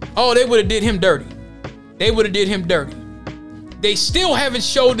 Oh, they would have did him dirty. They still haven't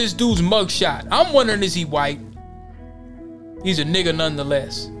showed this dude's mugshot. I'm wondering, is he white? He's a nigga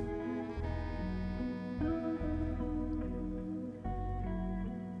nonetheless.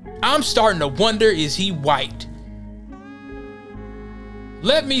 I'm starting to wonder, is he white?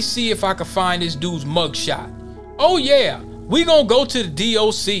 Let me see if I can find this dude's mugshot. Oh yeah, we gonna go to the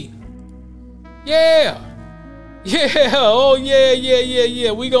DOC. Yeah. Oh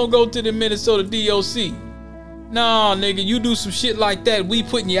yeah. We gonna go to the Minnesota DOC. Nah, nigga, you do some shit like that, we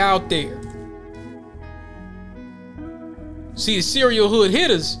putting you out there. See, the serial hood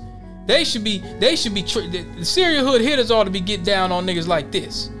hitters, the serial hood hitters ought to be get down on niggas like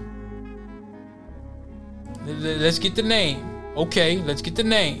this. Let's get the name. Okay, let's get the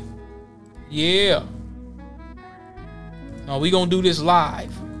name. Yeah. No, we gonna do this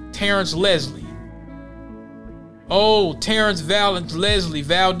live. Terrence Leslie. Oh, Terrence Leslie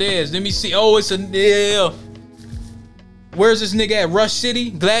Valdez. Let me see. Oh, it's a yeah. Where's this nigga at? Rush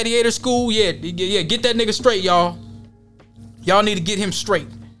City? Gladiator School? Yeah, get that nigga straight, y'all. Y'all need to get him straight.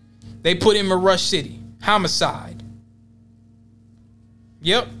 They put him in Rush City. Homicide.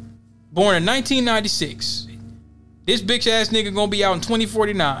 Yep. Born in 1996. This bitch ass nigga gonna be out in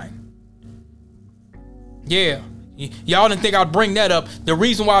 2049. Yeah. Y'all didn't think I'd bring that up. The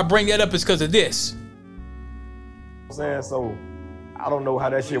reason why I bring that up is because of this. I'm saying, so I don't know how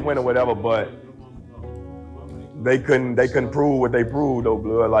that shit went or whatever, but they couldn't prove what they proved though,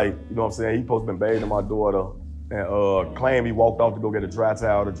 blood. Like, you know what I'm saying? He supposed to been bathing my daughter and claimed he walked off to go get a dry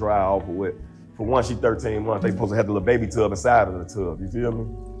towel to dry off with. For one, she 13 months. They supposed to have the little baby tub inside of the tub. You feel me?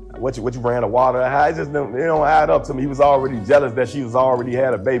 What you ran the water? It just don't add up to me. He was already jealous that she was already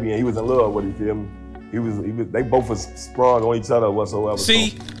had a baby and he was in love with her. You feel me? He was. They both was sprung on each other whatsoever.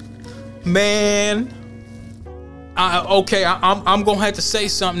 See, man. I'm gonna have to say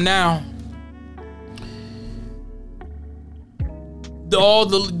something now. All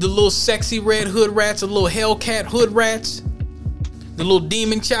the little sexy red hood rats, the little Hellcat hood rats, the little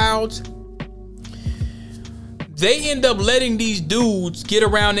demon childs. They end up letting these dudes get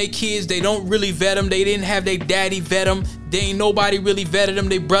around their kids. They don't really vet them. They didn't have their daddy vet them. They ain't nobody really vetted them.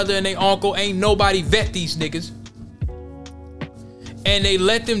 Their brother and their uncle ain't nobody vet these niggas. And they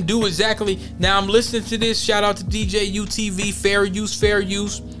let them do exactly. Now I'm listening to this. Shout out to DJ UTV. Fair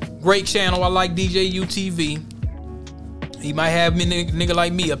use. Great channel. I like DJ UTV. He might have me nigga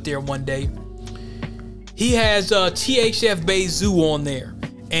like me up there one day. He has THF Bay Zoo on there.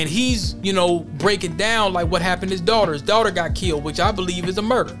 And he's, breaking down like what happened to his daughter. His daughter got killed, which I believe is a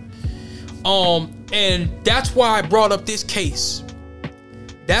murder. And that's why I brought up this case.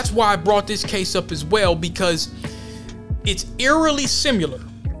 That's why I brought this case up as well, because it's eerily similar.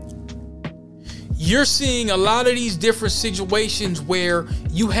 You're seeing a lot of these different situations where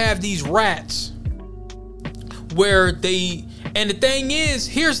you have these rats where and the thing is,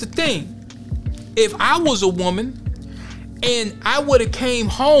 here's the thing. If I was a woman and I would have came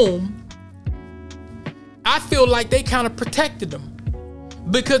home, I feel like they kind of protected them.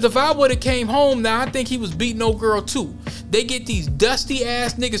 Because if I would have came home, now I think he was beating old girl too. They get these dusty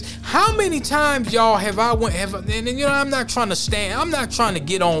ass niggas. How many times y'all have I'm not trying to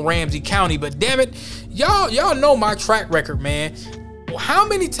get on Ramsey County, but damn it, y'all know my track record, man. How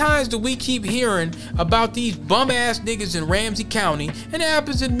many times do we keep hearing about these bum ass niggas in Ramsey County, and it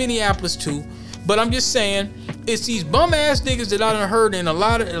happens in Minneapolis too? But I'm just saying, it's these bum ass niggas that I done heard in a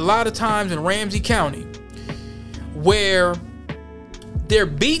lot of times in Ramsey County, where they're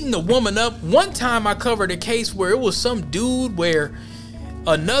beating the woman up. One time I covered a case where it was some dude where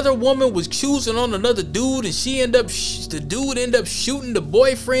another woman was choosing on another dude, and the dude ended up shooting the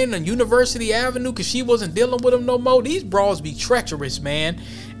boyfriend on University Avenue because she wasn't dealing with him no more. These bras be treacherous, man.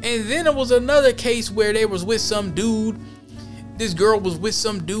 And then there was another case where they was with some dude. This girl was with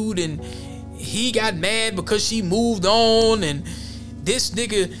some dude, and he got mad because she moved on, and this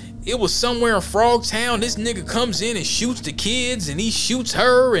nigga, it was somewhere in Frogtown. This nigga comes in and shoots the kids, and he shoots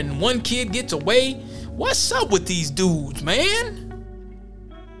her, and one kid gets away. What's up with these dudes, man?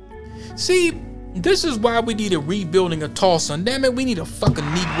 See, this is why we need a rebuilding of Tulsa. And damn it, we need a fucking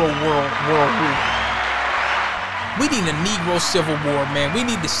Negro world war. We need a Negro Civil War, man. We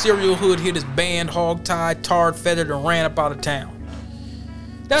need the serial hood hitters banned, hog-tied, tarred, feathered, and ran up out of town.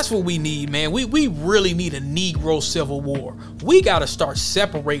 That's what we need, man. We really need a Negro Civil War. We got to start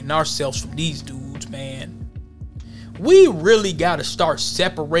separating ourselves from these dudes, man. We really got to start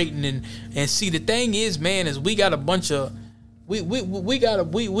separating and see, the thing is, man, is we got a bunch of we got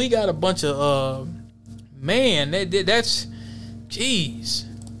a bunch of man, that's jeez.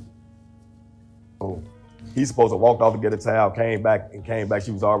 Oh, he's supposed to walk off to get a towel, came back.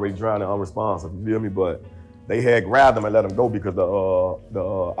 She was already drowning, unresponsive. You feel me? But they had grabbed him and let him go because the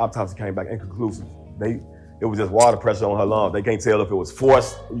autopsy came back inconclusive. It was just water pressure on her lungs. They can't tell if it was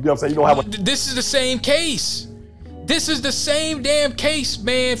forced. You know what I'm saying? You don't have This is the same case. This is the same damn case,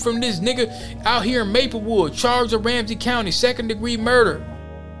 man, from this nigga out here in Maplewood, charged with Ramsey County, 2nd-degree murder.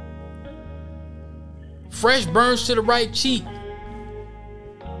 Fresh burns to the right cheek.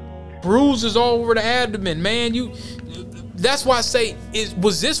 Bruises all over the abdomen, man. That's why I say,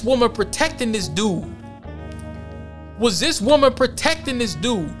 was this woman protecting this dude? Was this woman protecting this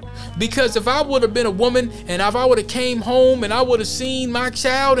dude? Because if I would have been a woman and if I would have came home and I would have seen my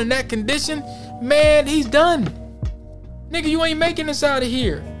child in that condition, man, he's done. Nigga, you ain't making this out of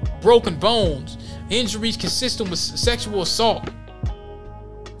here. Broken bones, injuries consistent with sexual assault.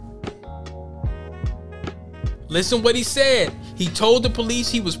 Listen what he said. He told the police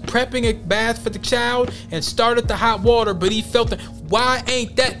he was prepping a bath for the child and started the hot water, but he felt that, why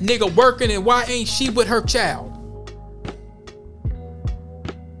ain't that nigga working and why ain't she with her child?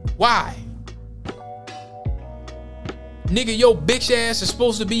 Why? Nigga, your bitch ass is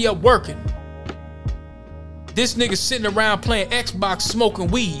supposed to be up working. This nigga sitting around playing Xbox, smoking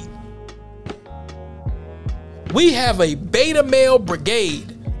weed. We have a beta male brigade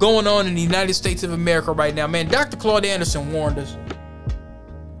going on in the United States of America right now, man. Dr. Claude Anderson warned us.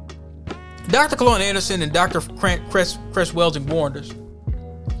 Dr. Claude Anderson and Dr. Cress Welsing warned us.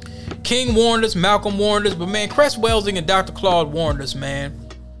 King warned us, Malcolm warned us, but man, Cress Welsing and Dr. Claude warned us, man.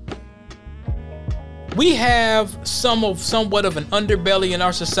 We have somewhat of an underbelly in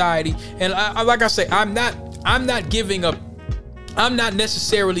our society, and like I say, I'm not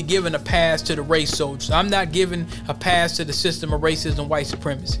necessarily giving a pass to the race soldiers. I'm not giving a pass to the system of racism, white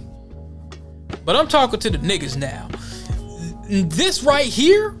supremacy. But I'm talking to the niggas now. This right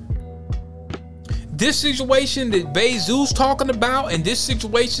here, this situation that Bezos talking about, and this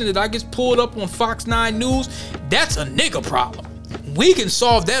situation that I just pulled up on Fox 9 News, that's a nigga problem. We can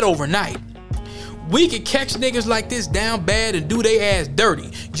solve that overnight. We can catch niggas like this down bad and do they ass dirty.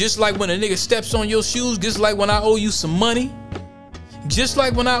 Just like when a nigga steps on your shoes, just like when I owe you some money. Just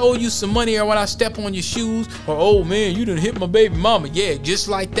like when I owe you some money or when I step on your shoes, or oh man, you done hit my baby mama. Yeah, just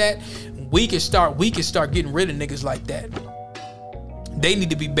like that. We can start getting rid of niggas like that. They need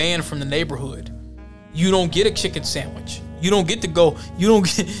to be banned from the neighborhood. You don't get a chicken sandwich. You don't get to go to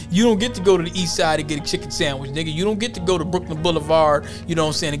the east side and get a chicken sandwich, nigga. You don't get to go to Brooklyn Boulevard, you know what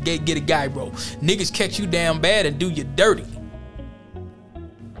I'm saying, and get a gyro. Niggas catch you down bad and do you dirty.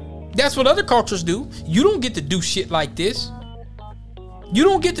 That's what other cultures do. You don't get to do shit like this. You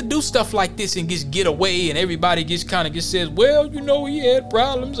don't get to do stuff like this and just get away and everybody just kind of just says, well, you know, he had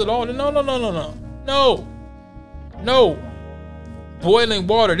problems and all that. No. Boiling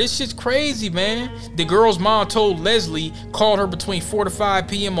water. This shit's crazy, man. The girl's mom told Leslie, called her between 4 to 5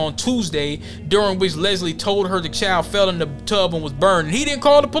 p.m. on Tuesday, during which Leslie told her the child fell in the tub and was burned. And he didn't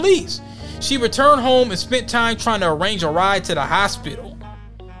call the police. She returned home and spent time trying to arrange a ride to the hospital.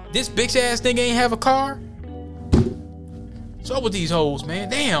 This bitch ass nigga ain't have a car? What's up with these hoes, man?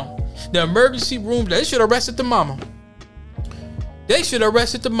 Damn. The emergency room, they should have arrested the mama. Because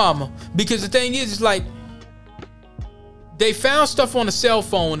the thing is, it's like, they found stuff on the cell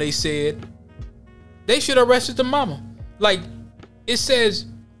phone, they said. They should have arrested the mama. Like, it says,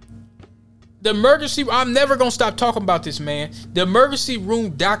 the emergency, I'm never going to stop talking about this, man. The emergency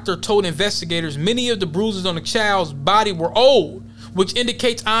room doctor told investigators many of the bruises on the child's body were old, which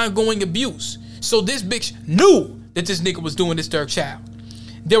indicates ongoing abuse. So this bitch knew that this nigga was doing this to her child.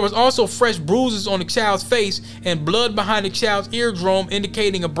 There was also fresh bruises on the child's face and blood behind the child's eardrum,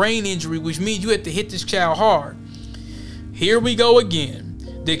 indicating a brain injury, which means you had to hit this child hard. Here we go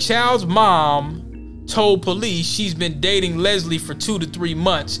again. The child's mom told police she's been dating Leslie for 2 to 3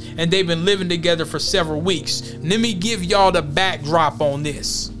 months and they've been living together for several weeks. Let me give y'all the backdrop on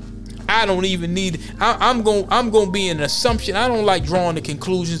this. I don't even need, I'm going to be an assumption. I don't like drawing the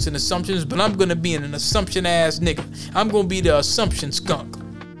conclusions and assumptions, but I'm going to be an assumption ass nigga. I'm going to be the assumption skunk.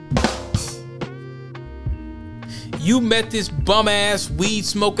 You met this bum ass, weed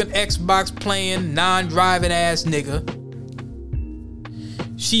smoking, Xbox playing, non-driving ass nigga.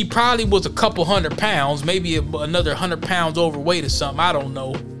 She probably was a couple 100 pounds, maybe another 100 pounds overweight or something. I don't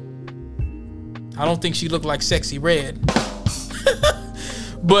know. I don't think she looked like Sexy Red.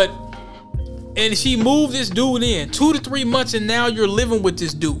 And she moved this dude in 2 to 3 months, and now you're living with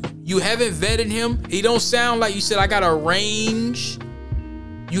this dude. You haven't vetted him. He don't sound like, you said, I gotta arrange.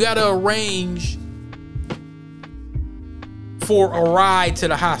 You gotta arrange for a ride to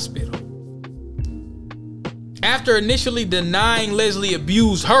the hospital. After initially denying Leslie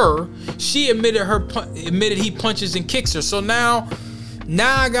abused her, she admitted he punches and kicks her. So now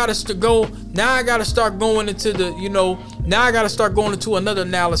I gotta start going into another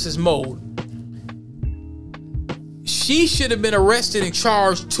analysis mode. She should have been arrested and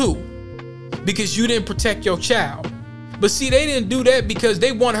charged too, because you didn't protect your child. But see, they didn't do that because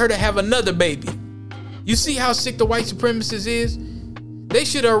they want her to have another baby. You see how sick the white supremacist is? They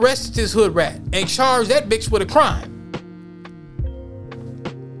should have arrested this hood rat and charged that bitch with a crime.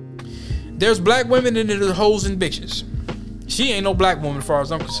 There's black women and there's hoes and bitches. She ain't no black woman as far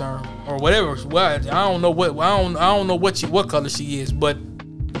as I'm concerned, or whatever. Well, I don't know what color she is, but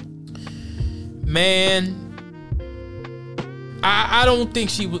man, I don't think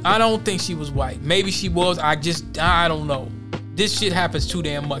she was white. Maybe she was. I don't know. This shit happens too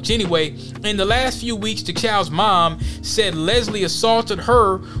damn much. Anyway, in the last few weeks, the child's mom said Leslie assaulted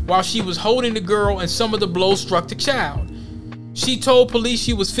her while she was holding the girl and some of the blows struck the child. She told police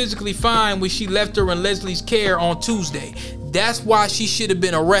she was physically fine when she left her in Leslie's care on Tuesday. That's why she should have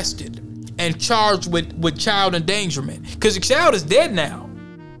been arrested and charged with child endangerment. Because the child is dead now.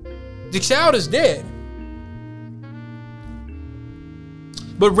 The child is dead.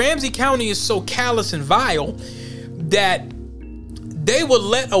 But Ramsey County is so callous and vile that they would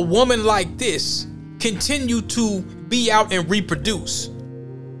let a woman like this continue to be out and reproduce.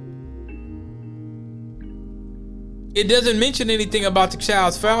 It doesn't mention anything about the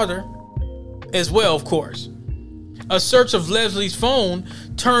child's father as well, of course. A search of Leslie's phone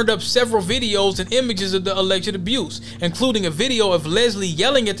turned up several videos and images of the alleged abuse, including a video of Leslie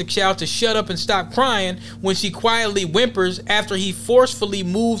yelling at the child to shut up and stop crying when she quietly whimpers after he forcefully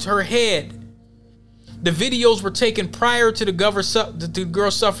moves her head. The videos were taken prior to the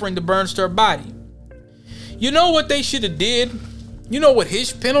girl suffering the burns to her body. You know what they should have did? You know what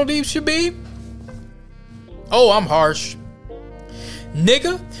his penalty should be? Oh, I'm harsh.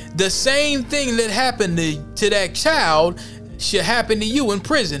 Nigga, the same thing that happened to that child should happen to you in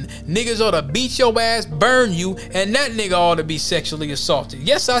prison. Niggas ought to beat your ass, burn you, and that nigga ought to be sexually assaulted.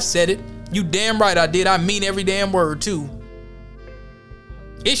 Yes, I said it. You damn right I did. I mean every damn word too.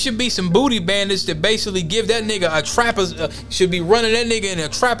 It should be some booty bandits that basically give that nigga should be running that nigga in a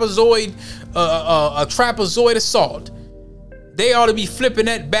trapezoid assault. They ought to be flipping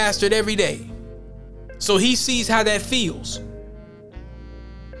that bastard every day, so he sees how that feels.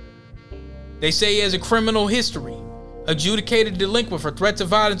 They say he has a criminal history. Adjudicated delinquent for threats of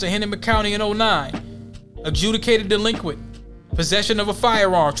violence in Hennepin County in 2009. Adjudicated delinquent. Possession of a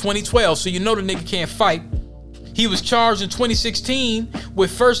firearm, 2012, so you know the nigga can't fight. He was charged in 2016 with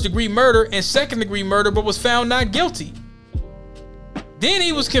first-degree murder and second-degree murder, but was found not guilty. Then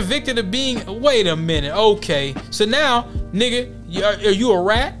he was convicted of being... Wait a minute, okay. So now, nigga, are you a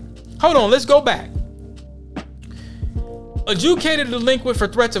rat? Hold on, let's go back. Adjudicated delinquent for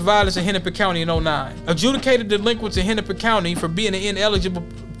threats of violence in Hennepin County in 2009. Adjudicated delinquent in Hennepin County for being an ineligible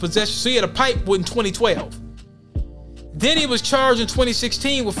possession. So he had a pipe in 2012. Then he was charged in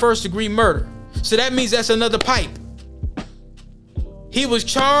 2016 with first-degree murder. So that means that's another pipe. He was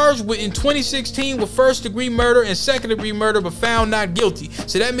charged in 2016 with first-degree murder and second-degree murder, but found not guilty.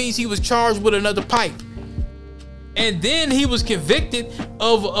 So that means he was charged with another pipe. And then he was convicted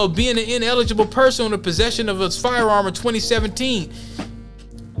of being an ineligible person in the possession of his firearm in 2017.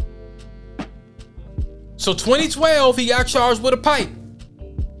 So 2012, he got charged with a pipe.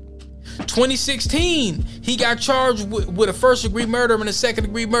 2016, he got charged with a first-degree murder and a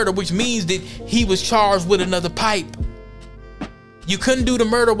second-degree murder, which means that he was charged with another pipe. You couldn't do the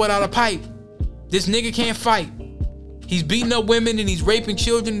murder without a pipe. This nigga can't fight. He's beating up women and he's raping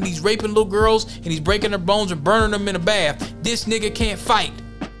children and he's raping little girls and he's breaking their bones and burning them in a bath. This nigga can't fight.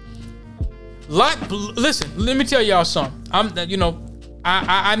 Listen, let me tell y'all something. I'm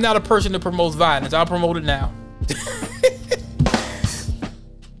not a person that promotes violence. I'll promote it now.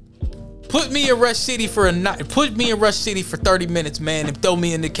 Put me in Rush City for 30 minutes, man, and throw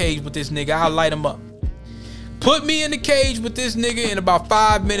me in the cage with this nigga. I'll light him up. Put me in the cage with this nigga in about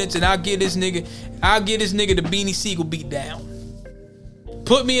 5 minutes, and I'll get this nigga the Beanie Siegel beat down.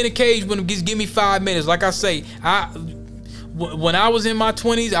 Put me in the cage with him. Just give me 5 minutes. Like I say, when I was in my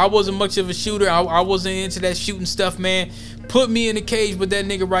 20s, I wasn't much of a shooter. I wasn't into that shooting stuff, man. Put me in the cage with that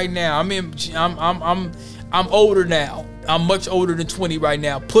nigga right now. I'm older now. I'm much older than 20 right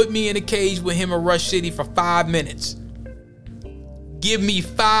now. Put me in a cage with him in Rush City for 5 minutes. Give me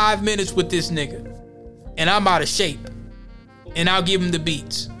 5 minutes with this nigga. And I'm out of shape. And I'll give him the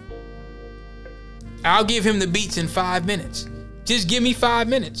beats. I'll give him the beats in 5 minutes. Just give me 5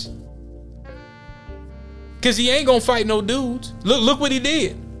 minutes. Cause he ain't gonna fight no dudes. Look what he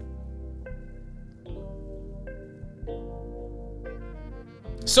did.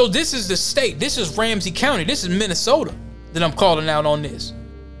 So this is the state. This is Ramsey County. This is Minnesota that I'm calling out on this.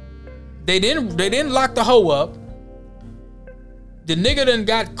 They didn't lock the hoe up. The nigga done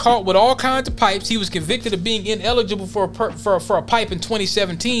got caught with all kinds of pipes. He was convicted of being ineligible for a pipe in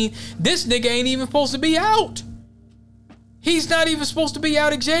 2017. This nigga ain't even supposed to be out. He's not even supposed to be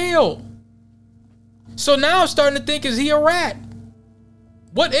out of jail. So now I'm starting to think, is he a rat?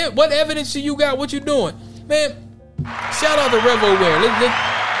 What evidence do you got? What you doing? Man, shout out to RevoWare.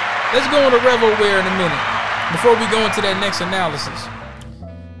 Let's go into RevoWare in a minute before we go into that next analysis.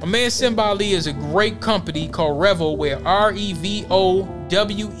 My man Simbali is a great company called RevoWare, RevoWer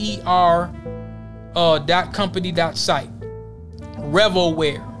 .company.site.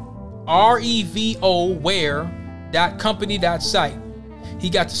 RevoWare, RevoWare.company.site. He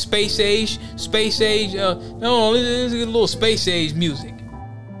got the space age. Let's get a little space age music.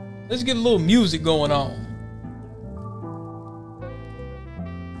 Let's get a little music going on.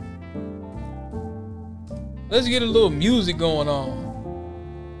 Let's get a little music going on.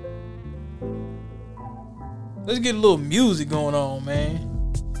 Let's get a little music going on, man.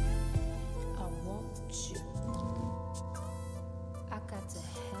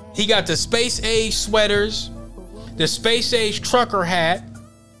 He got the space age sweaters, the space age trucker hat,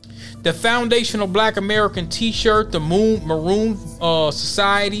 the foundational Black American t-shirt, the Maroon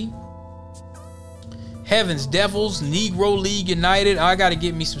Society, Heaven's Devils, Negro League United. I got to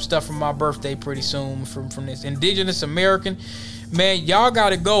get me some stuff for my birthday pretty soon from this. Indigenous American. Man, y'all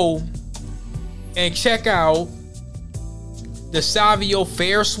got to go and check out the Savio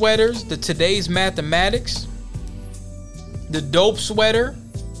Fair sweaters, the Today's Mathematics, the Dope sweater,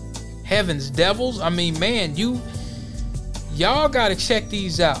 Heaven's Devils. I mean, man, y'all got to check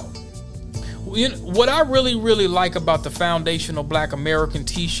these out. You know, what I really like about the foundational Black American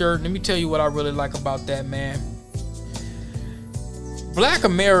t-shirt, let me tell you what I really like about that, man. Black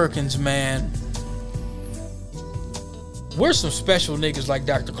Americans, man, we're some special niggas, like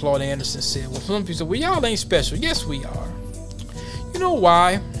Dr. Claude Anderson said. Well, some people say, well, y'all ain't special. Yes, we are. You know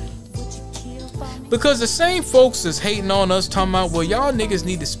why? Because the same folks that's hating on us talking about, well, y'all niggas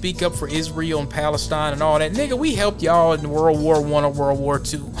need to speak up for Israel and Palestine and all that. Nigga, we helped y'all in World War I or World War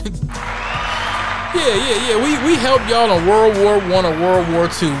II. Yeah. We helped y'all in World War I or World War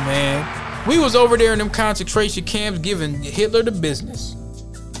II, man. We was over there in them concentration camps giving Hitler the business.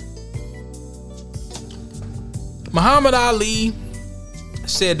 Muhammad Ali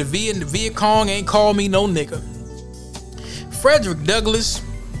said the Viet Cong ain't called me no nigga. Frederick Douglass,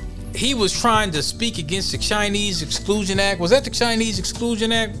 he was trying to speak against the Chinese Exclusion Act. Was that the Chinese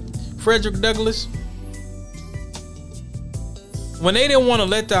Exclusion Act, Frederick Douglass? When they didn't want to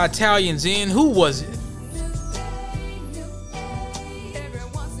let the Italians in, who was it?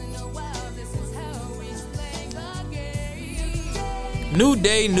 New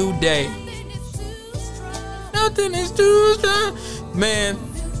day, new day. Nothing is too strong. Man,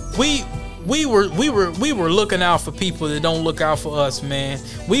 we were looking out for people that don't look out for us, man.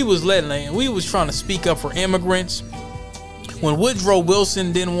 We was trying to speak up for immigrants. When Woodrow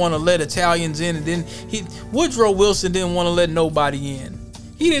Wilson didn't want to let Italians in, and then Woodrow Wilson didn't want to let nobody in.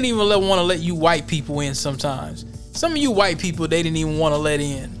 He didn't even want to let you white people in sometimes. Some of you white people, they didn't even want to let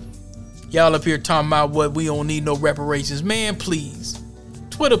in. Y'all up here talking about what we don't need no reparations. Man, please.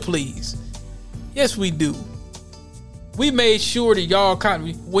 Twitter, please. Yes, we do. We made sure that y'all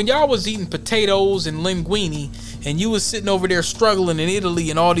when y'all was eating potatoes and linguine and you was sitting over there struggling in Italy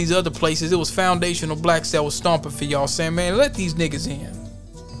and all these other places, it was foundational blacks that was stomping for y'all, saying, man, let these niggas in.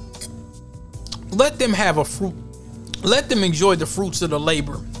 Let them have a fruit. Let them enjoy the fruits of the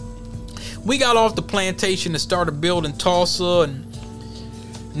labor. We got off the plantation and started building Tulsa and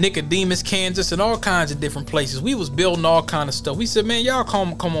Nicodemus, Kansas, and all kinds of different places. We was building all kind of stuff. We said, man, y'all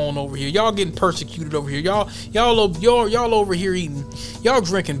come on over here. Y'all getting persecuted over here. Y'all over here eating. Y'all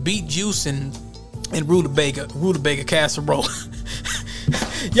drinking beet juice and rutabaga casserole.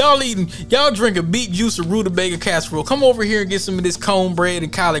 Y'all drinking beet juice and rutabaga casserole. Come over here and get some of this cornbread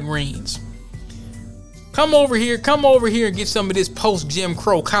and collard greens. Come over here and get some of this post Jim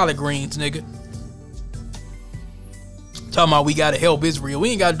Crow collard greens, nigga. Talking about we gotta help Israel.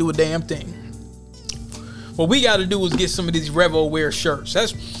 We ain't gotta do a damn thing. What we gotta do is get some of these Revo Wear shirts.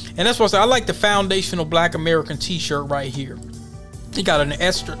 That's why I say I like the foundational Black American t-shirt right here. You got an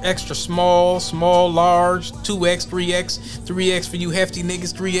extra small, large, 2X, 3X for you hefty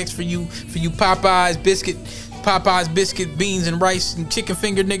niggas, 3X for you Popeyes biscuit, beans and rice and chicken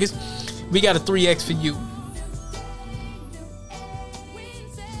finger niggas. We got a 3X for you.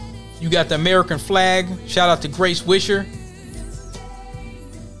 You got the American flag. Shout out to Grace Wisher.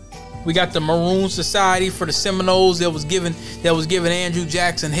 We got the Maroon Society for the Seminoles that was giving Andrew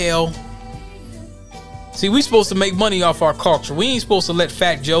Jackson hell. See, we supposed to make money off our culture. We ain't supposed to let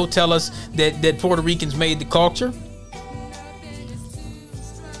Fat Joe tell us that Puerto Ricans made the culture.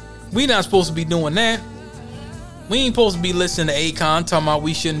 We not supposed to be doing that. We ain't supposed to be listening to Akon talking about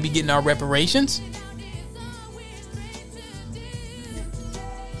we shouldn't be getting our reparations.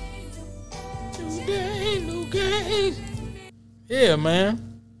 Yeah, man.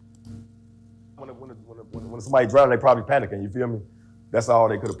 When somebody drowning, they probably panicking. You feel me? That's all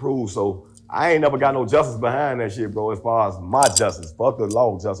they could have proved. So I ain't never got no justice behind that shit, bro. As far as my justice, fuck the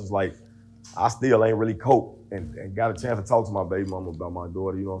law justice. Like I still ain't really coped and got a chance to talk to my baby mama about my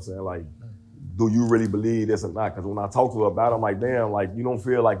daughter. You know what I'm saying? Like, do you really believe this or not? Because when I talk to her about it, I'm like, damn, like you don't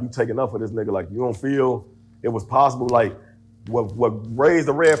feel like you taking up for this nigga. Like you don't feel it was possible. Like what raised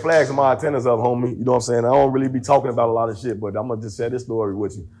the red flags in my antennas up, homie. You know what I'm saying? I don't really be talking about a lot of shit, but I'm gonna just share this story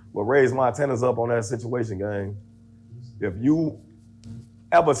with you. What raised my antennas up on that situation, gang? If you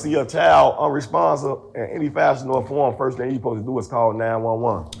ever see a child unresponsive in any fashion or form, first thing you supposed to do is call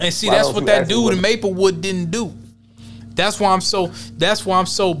 911. And see, that's what that dude in Maplewood didn't do. That's why I'm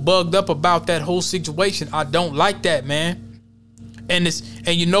so bugged up about that whole situation. I don't like that, man. And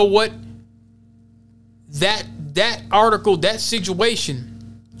you know what? That article, that situation,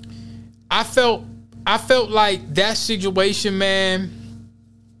 I felt like that situation, man,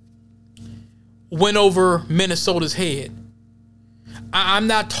 went over Minnesota's head. I'm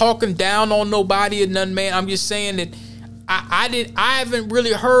not talking down on nobody or nothing, man. I'm just saying that I haven't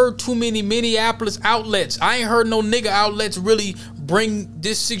really heard too many Minneapolis outlets. I ain't heard no nigga outlets really bring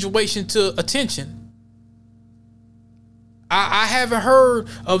this situation to attention. I haven't heard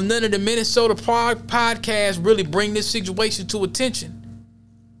of none of the Minnesota podcasts really bring this situation to attention.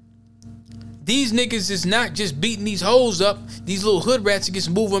 These niggas is not just beating these hoes up, these little hood rats that gets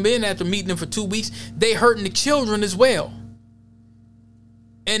move them in after meeting them for 2 weeks. They hurting the children as well.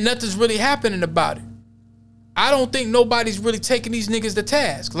 And nothing's really happening about it. I don't think nobody's really taking these niggas to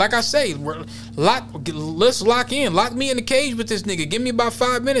task. Like I say, let's lock in. Lock me in the cage with this nigga. Give me about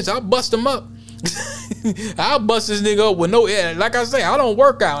 5 minutes. I'll bust him up. I'll bust this nigga up with no air. Like I say, I don't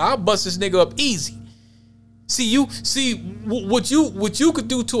work out. I'll bust this nigga up easy. See what you could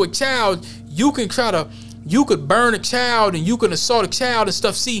do to a child. You could burn a child and you can assault a child and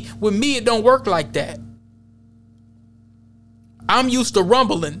stuff. See, with me, it don't work like that. I'm used to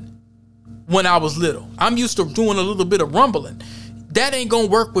rumbling when I was little. I'm used to doing a little bit of rumbling. That ain't gonna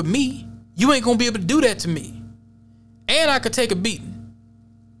work with me. You ain't gonna be able to do that to me. And I could take a beating.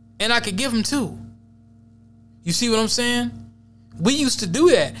 And I could give them too. You see what I'm saying? We used to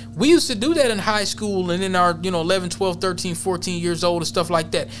do that. We used to do that in high school and in our, 11, 12, 13, 14 years old and stuff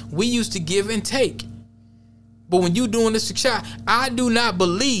like that. We used to give and take. But when you doing this to child, I do not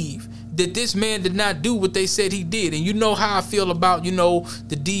believe that this man did not do what they said he did. And you know how I feel about,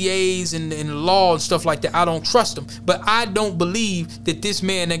 the DAs and the law and stuff like that. I don't trust them. But I don't believe that this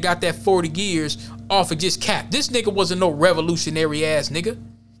man that got that 40 years off of just cap. This nigga wasn't no revolutionary ass nigga.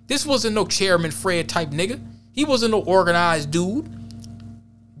 This wasn't no Chairman Fred type nigga. He wasn't no organized dude.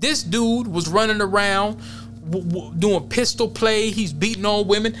 This dude was running around doing pistol play. He's beating on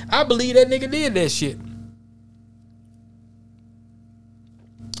women. I believe that nigga did that shit.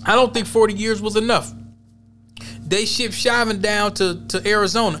 I don't think 40 years was enough. They shipped Chauvin down to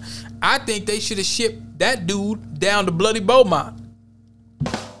Arizona. I think they should have shipped that dude down to Bloody Beaumont.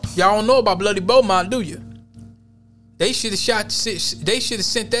 Y'all don't know about Bloody Beaumont, do you? They should have sent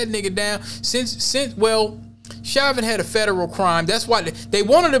that nigga down. Chauvin had a federal crime. That's why they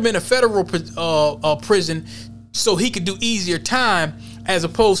wanted him in a federal prison so he could do easier time as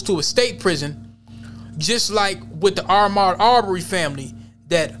opposed to a state prison. Just like with the Ahmaud Arbery family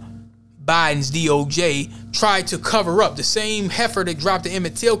that Biden's DOJ tried to cover up. The same heifer that dropped the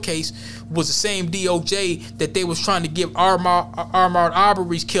Emmett Till case was the same DOJ that they was trying to give Ahmaud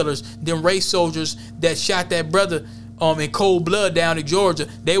Arbery's killers, them race soldiers that shot that brother in cold blood down in Georgia.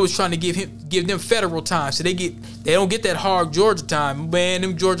 They was trying to give them federal time, so they don't get that hard Georgia time. Man,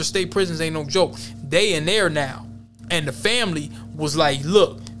 them Georgia state prisons ain't no joke. They in there now, and the family was like,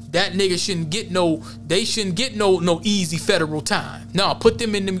 look, that nigga shouldn't get no easy federal time. No, put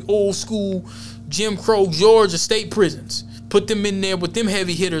them in them old school Jim Crow Georgia state prisons. Put them in there with them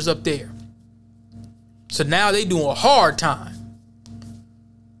heavy hitters up there. So now they doing hard time.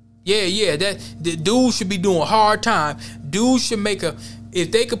 Yeah, that the dude should be doing hard time. Dude should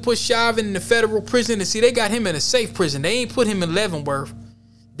if they could put Chauvin in the federal prison, and see, they got him in a safe prison. They ain't put him in Leavenworth.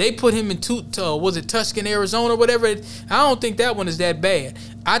 They put him in was it Tucson, Arizona, whatever. I don't think that one is that bad.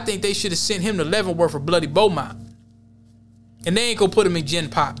 I think they should have sent him to Leavenworth or Bloody Beaumont. And they ain't gonna put him in Gen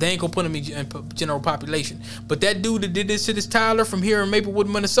Pop. They ain't gonna put him in general population. But that dude that did this to this Tyler from here in Maplewood,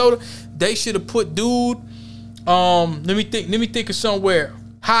 Minnesota, they should have put dude. Let me think of somewhere.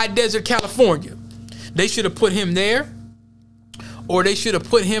 High Desert, California. They should have put him there, or they should have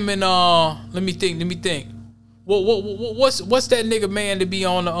put him in. Let me think. What's that nigga man to be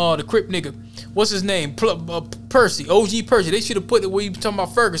on the Crip nigga? What's his name? Percy, OG Percy. They should have put it where you talking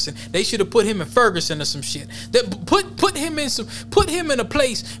about Ferguson. They should have put him in Ferguson or some shit. That put him in a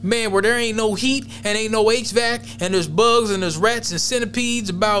place, man, where there ain't no heat and ain't no HVAC and there's bugs and there's rats and centipedes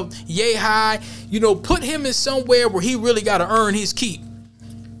about yay high. Put him in somewhere where he really got to earn his keep.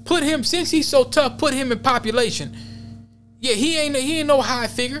 Put him, since he's so tough, put him in population. Yeah, he ain't no high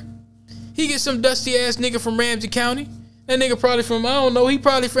figure. He get some dusty ass nigga from Ramsey County. That nigga probably from, I don't know, he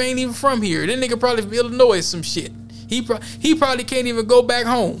probably ain't even from here. That nigga probably from Illinois or some shit. He probably can't even go back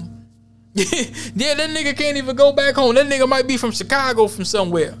home. Yeah, that nigga can't even go back home. That nigga might be from Chicago, from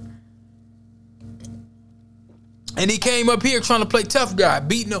somewhere. And he came up here trying to play tough guy,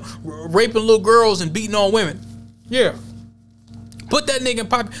 raping little girls and beating on women. Yeah. Put that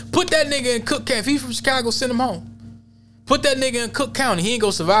nigga in Cook County. If he's from Chicago, send him home. Put that nigga in Cook County. He ain't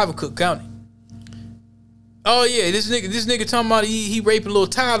gonna survive in Cook County. Oh yeah, this nigga talking about he raping little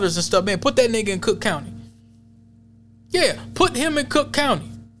toddlers and stuff, man. Put that nigga in Cook County. Yeah, put him in Cook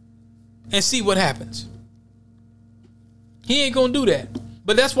County and see what happens. He ain't gonna do that.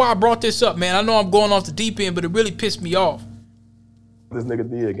 But that's why I brought this up, man. I know I'm going off the deep end, but it really pissed me off. This nigga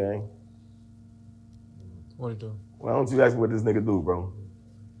did, gang. What he do? Why don't you ask me what this nigga do, bro?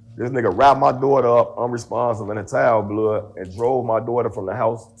 This nigga wrapped my daughter up unresponsive in a towel blood and drove my daughter from the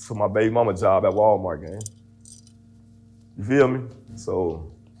house to my baby mama job at Walmart, gang. You feel me?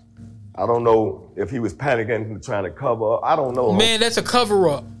 So I don't know if he was panicking trying to cover up. I don't know. Man, that's a cover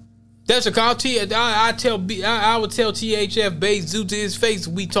up. I would tell THF Bates Zoo to his face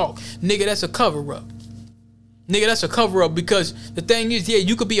we talk. Nigga, that's a cover up. Nigga, that's a cover up because the thing is, yeah,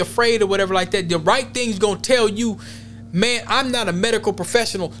 you could be afraid or whatever like that. The right thing's gonna tell you, man, I'm not a medical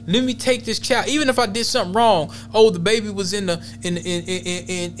professional. Let me take this child. Even if I did something wrong, the baby was in the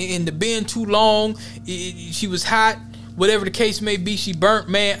bin too long. She was hot. Whatever the case may be, she burnt.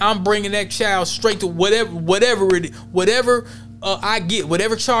 Man, I'm bringing that child straight to whatever I get,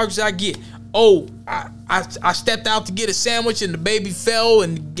 whatever charges I get. I stepped out to get a sandwich and the baby fell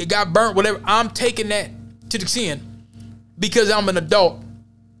and it got burnt. Whatever. I'm taking that to the sin because I'm an adult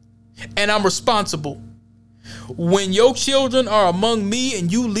and I'm responsible. When your children are among me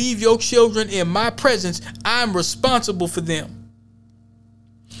and you leave your children in my presence, I'm responsible for them.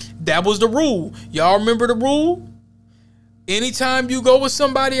 That was the rule. Y'all remember the rule? Anytime you go with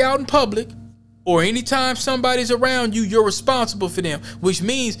somebody out in public or anytime somebody's around you, you're responsible for them, which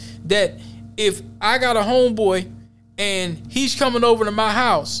means that if I got a homeboy and he's coming over to my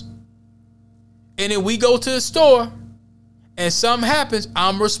house and then we go to the store and something happens,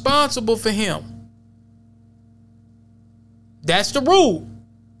 I'm responsible for him. That's the rule,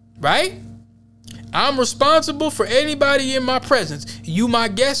 right? I'm responsible for anybody in my presence. You my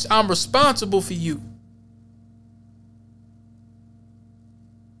guest, I'm responsible for you.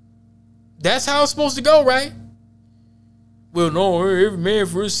 That's how it's supposed to go, right? Well, no, every man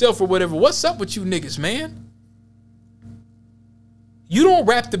for himself or whatever. What's up with you niggas, man? You don't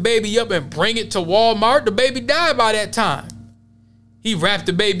wrap the baby up and bring it to Walmart. The baby died by that time. He wrapped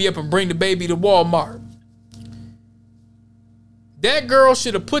the baby up and bring the baby to Walmart. That girl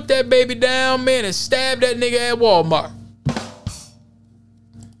should have put that baby down, man, and stabbed that nigga at Walmart.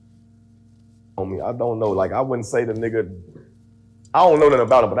 I don't know. Like, I wouldn't say the nigga... I don't know nothing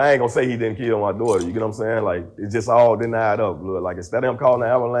about it, but I ain't gonna say he didn't kill my daughter. You get what I'm saying? Like, it just all didn't add up. Like, instead of him calling the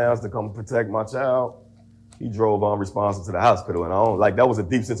ambulance to come protect my child, he drove unresponsive to the hospital. And that was a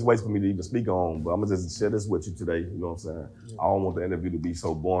deep situation for me to even speak on. But I'm gonna just share this with you today. You know what I'm saying? I don't want the interview to be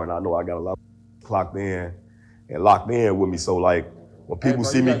so boring. I know I got a lot of clocked in and locked in with me. So, like, when people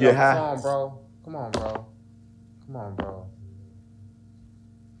see me get high. Come on, bro.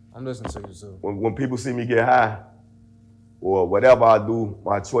 I'm listening to you, too. When people see me get high, or whatever I do,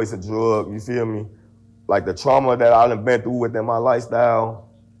 my choice of drug, you feel me? Like the trauma that I've been through within my lifestyle,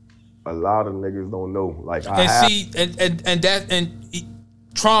 a lot of niggas don't know. Like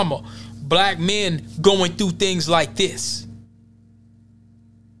trauma, black men going through things like this.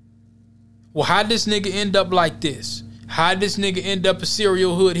 Well, how did this nigga end up like this? How did this nigga end up a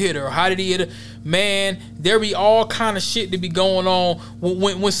serial hood hitter? How did he hit man, there be all kind of shit to be going on.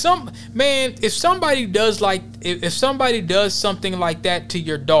 When if somebody does something like that to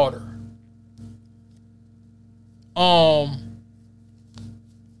your daughter,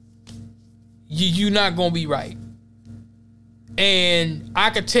 you're not gonna be right. And I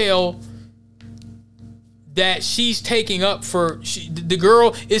could tell that she's taking up for the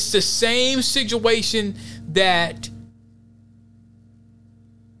girl. It's the same situation that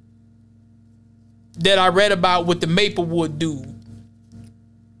I read about with the Maplewood dude.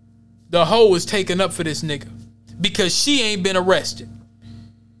 The hoe is taking up for this nigga because she ain't been arrested.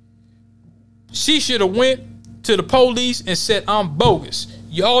 She should have went to the police and said, I'm bogus.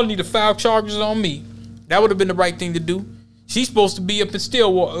 Y'all need to file charges on me. That would have been the right thing to do. She's supposed to be up in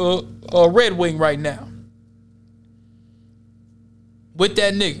Stillwater, Red Wing right now with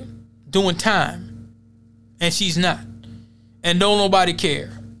that nigga doing time. And she's not. And don't nobody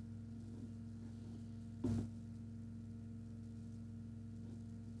care.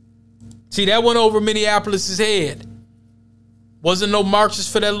 See, that went over Minneapolis' head. Wasn't no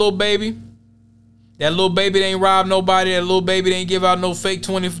marches for that little baby. That little baby ain't robbed nobody. That little baby ain't give out no fake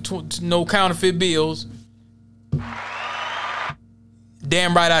 20 no counterfeit bills.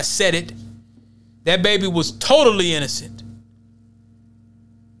 Damn right I said it. That baby was totally innocent.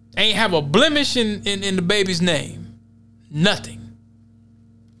 Ain't have a blemish in the baby's name. Nothing.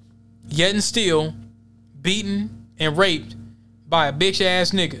 Yet and still beaten and raped by a bitch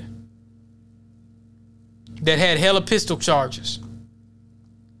ass nigga that had hella pistol charges.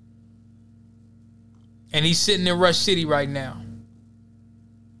 And he's sitting in Rush City right now.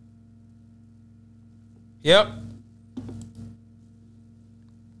 Yep.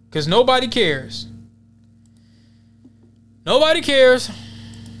 Because nobody cares. Nobody cares.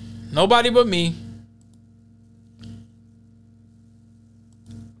 Nobody but me.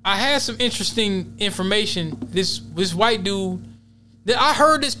 I had some interesting information. This white dude, I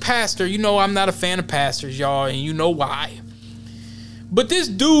heard this pastor. You know I'm not a fan of pastors, y'all, and you know why. But this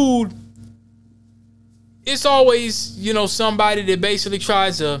dude, it's always, you know, somebody that basically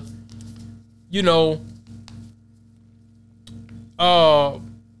tries to, you know,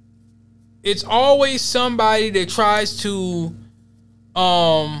 it's always somebody that tries to,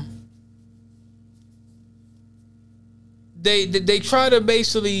 they try to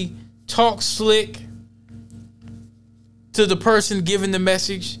basically talk slick to the person giving the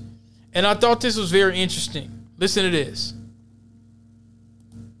message. And I thought this was very interesting. Listen to this.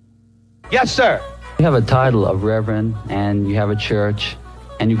 Yes, sir. You have a title of reverend and you have a church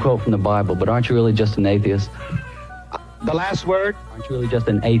and you quote from the Bible, but aren't you really just an atheist? The last word? Aren't you really just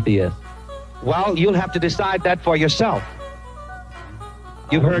an atheist? Well, you'll have to decide that for yourself.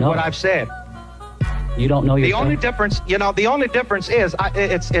 You've heard what I've said. You don't know yourself? The only difference is,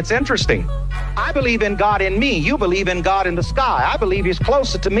 it's interesting. I believe in God in me. You believe in God in the sky. I believe he's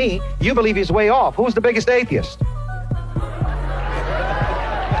closer to me. You believe he's way off. Who's the biggest atheist?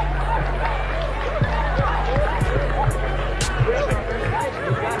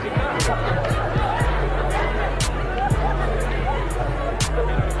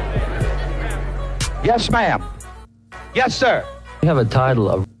 Yes, ma'am. Yes, sir. You have a title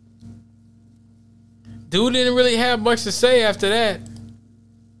of... Dude didn't really have much to say after that.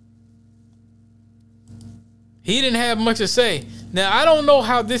 He didn't have much to say. Now, I don't know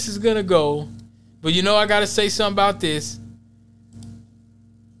how this is going to go, but you know I got to say something about this.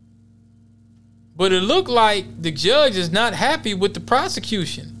 But it looked like the judge is not happy with the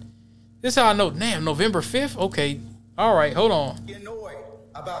prosecution. This is how I know. Damn, November 5th? Okay. All right, hold on. Annoyed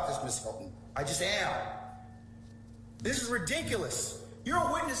about this, Miss Hilton. I just am. This is ridiculous.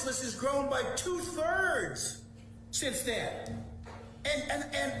 Your witness list has grown by 2/3 since then.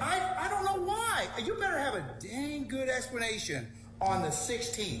 And I don't know why. You better have a dang good explanation on the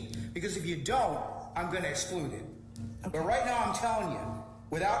 16th, because if you don't, I'm going to exclude it. Okay. But right now I'm telling you,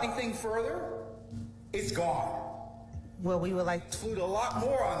 without anything further, it's gone. Well, we would like to exclude a lot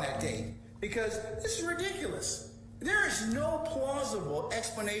more on that date, because this is ridiculous. There is no plausible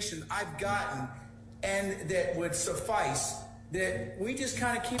explanation I've gotten and that would suffice, that we just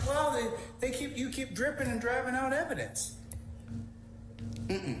kind of keep, well, you keep dripping and driving out evidence.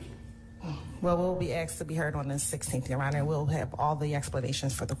 Well, we'll be asked to be heard on the 16th, Your Honor, and we'll have all the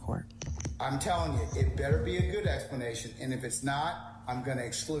explanations for the court. I'm telling you, it better be a good explanation, and if it's not, I'm going to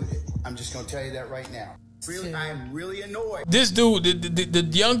exclude it. I'm just going to tell you that right now. Really, I am really annoyed. This dude, the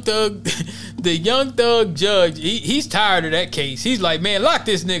young thug, the young thug judge, he's tired of that case. He's like, man, lock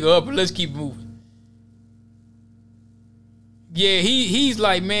this nigga up and let's keep moving. Yeah, he's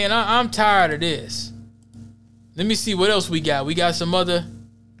like, man, I'm tired of this. Let me see what else we got. We got some other.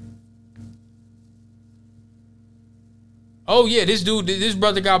 Oh yeah, this dude, this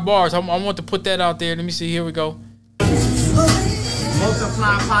brother got bars. I want to put that out there. Let me see. Here we go.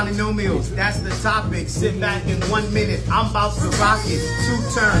 Multiply polynomials, that's the topic. Sit back in 1 minute, I'm about to rock it.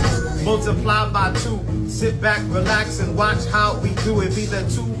 2 turns, multiply by 2. Sit back, relax, and watch how we do it. Be the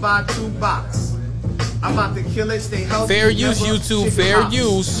 2x2 box. I'm about to kill it, stay healthy. Fair use, YouTube, fair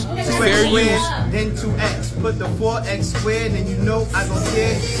use. Fair use. Then 2x, put the 4x squared, and you know I don't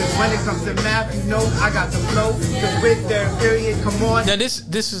care. Cause when it comes to math, you know I got the flow. Cause with their period, come on. Now this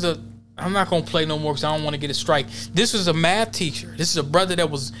is a, I'm not gonna play no more because I don't want to get a strike. This was a math teacher. This is a brother that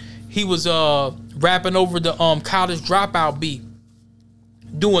was rapping over the college dropout beat,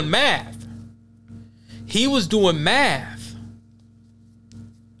 doing math. He was doing math.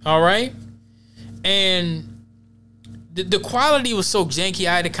 All right, and the quality was so janky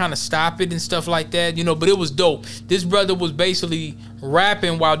I had to kind of stop it and stuff like that, you know. But it was dope. This brother was basically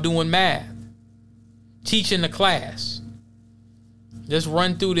rapping while doing math, teaching the class. Let's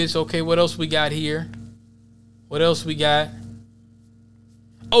run through this. Okay, what else we got here? What else we got?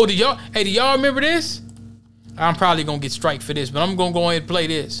 Oh, do y'all remember this? I'm probably gonna get strike for this, but I'm gonna go ahead and play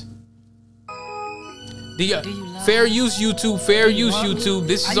this. Fair use YouTube. Fair use YouTube.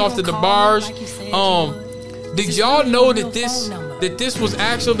 This is off to the bars. Did y'all know that this was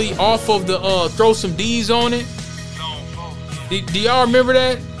actually off of the Throw Some D's on it? Do y'all remember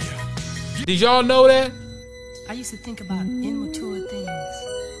that? Did y'all know that? I used to think about immature things.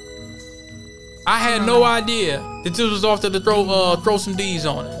 I had no idea that this was off to the Throw Some D's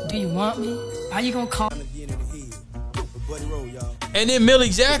on it. Do you want me? Are you gonna call? And then Millie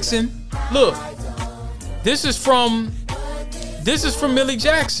Jackson, look, this is from Millie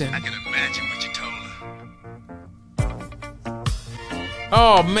Jackson. I can imagine what you told her.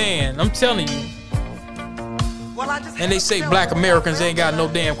 Oh man, I'm telling you. And they say black Americans ain't got no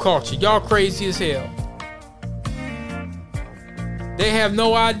damn culture. Y'all crazy as hell. They have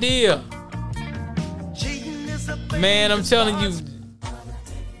no idea. Man, I'm telling you.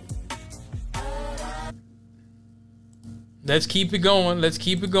 Let's keep it going. Let's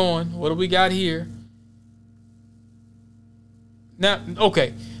keep it going. What do we got here? Now,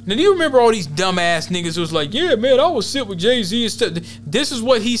 okay. Now, do you remember all these dumbass niggas who was like, yeah, man, I would sit with Jay-Z and stuff. This is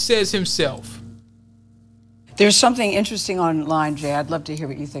what he says himself. There's something interesting online, Jay. I'd love to hear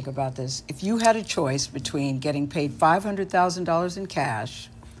what you think about this. If you had a choice between getting paid $500,000 in cash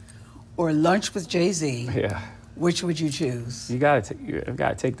or lunch with Jay-Z, which would you choose? You gotta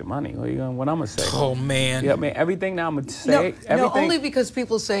take the money. What I'm gonna say? Oh man. Yeah, man. Everything now I'm gonna say. No, only because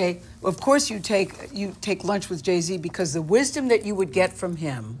people say, of course you take lunch with Jay-Z because the wisdom that you would get from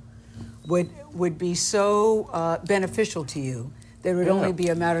him would be so beneficial to you. There would only be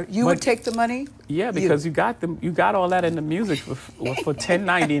a matter. You would take the money. Yeah, because you got all that in the music for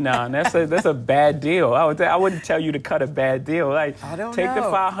 $10.99. That's a bad deal. I wouldn't tell you to cut a bad deal. Like, I don't take know.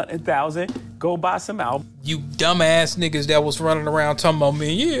 the $500,000, go buy some albums. You dumbass niggas that was running around talking about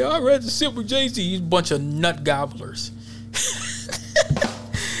me. Yeah, I'd rather sit with Jay-Z. You bunch of nut gobblers.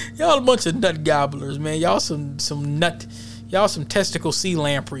 Y'all a bunch of nut gobblers, man. Y'all some testicle sea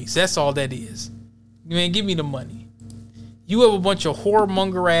lampreys. That's all that is. Man, give me the money. You have a bunch of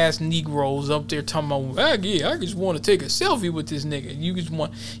whoremonger ass Negroes up there talking about, I just want to take a selfie with this nigga. You just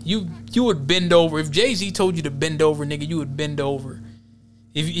want you would bend over. If Jay-Z told you to bend over, nigga, you would bend over.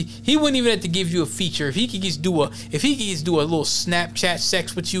 If he wouldn't even have to give you a feature. If he could just do a little Snapchat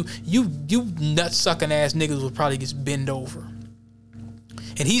sex with you nut sucking ass niggas would probably just bend over.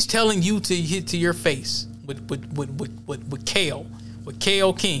 And he's telling you to hit to your face with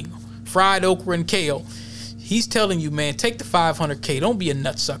kale king, fried okra and kale. He's telling you, man, take the $500K. Don't be a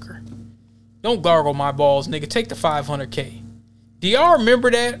nutsucker. Don't gargle my balls, nigga. Take the $500K. Do y'all remember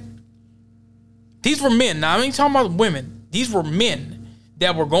that? These were men. Now, I ain't talking about women. These were men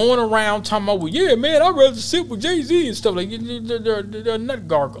that were going around talking about, well, yeah, man, I'd rather sit with Jay-Z and stuff like that. They're a nut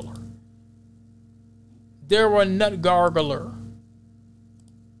gargler. They're a nut gargler.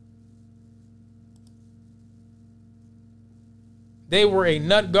 They were a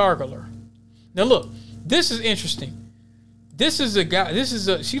nut gargler. Now, look. This is interesting. This is a guy.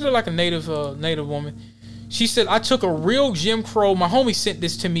 She looked like a native woman. She said, I took a real Jim Crow. My homie sent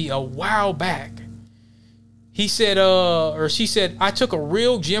this to me a while back. He said, she said, I took a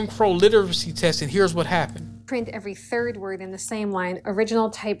real Jim Crow literacy test and here's what happened. Print every third word in the same line.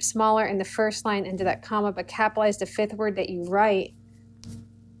 Original type smaller in the first line into that comma, but capitalize the fifth word that you write.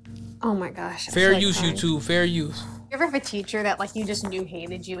 Oh my gosh. Fair use, YouTube. Fair use. You ever have a teacher that like you just knew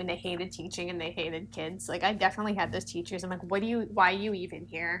hated you and they hated teaching and they hated kids? Like I definitely had those teachers. I'm like, why are you even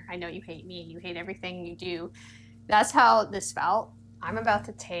here? I know you hate me and you hate everything you do. That's how this felt. I'm about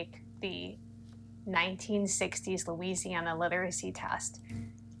to take the 1960s Louisiana literacy test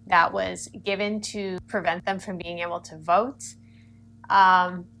that was given to prevent them from being able to vote.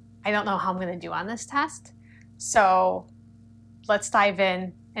 I don't know how I'm going to do on this test. So let's dive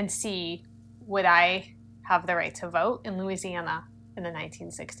in and see would I have the right to vote in Louisiana in the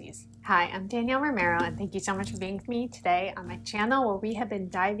 1960s. Hi, I'm Danielle Romero, and thank you so much for being with me today on my channel where we have been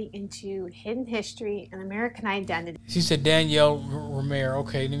diving into hidden history and American identity. She said Danielle Romero.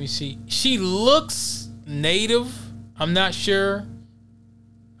 Okay, let me see. She looks native. I'm not sure.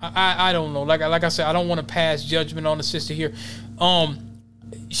 I don't know. Like I said, I don't want to pass judgment on the sister here.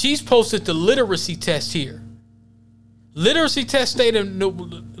 She's posted the literacy test here. Literacy test state of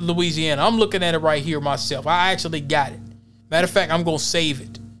Louisiana. I'm looking at it right here myself. I actually got it. Matter of fact, I'm going to save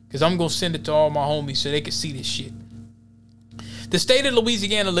it because I'm going to send it to all my homies so they can see this shit. The state of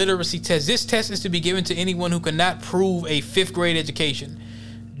Louisiana literacy test. This test is to be given to anyone who cannot prove a 5th grade education.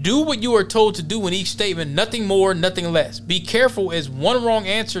 Do what you are told to do in each statement. Nothing more, nothing less. Be careful as one wrong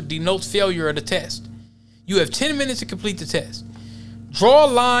answer denotes failure of the test. You have 10 minutes to complete the test. Draw a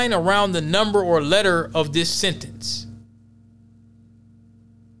line around the number or letter of this sentence.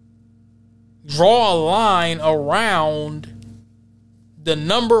 draw a line around the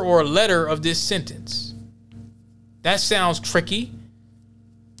number or letter of this sentence. That sounds tricky.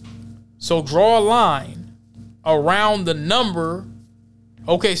 So draw a line around the number.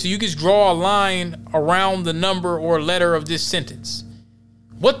 Okay, so you just draw a line around the number or letter of this sentence.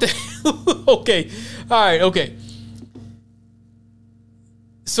 What the? Okay. All right. Okay.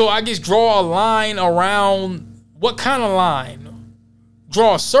 So I just draw a line around, what kind of line?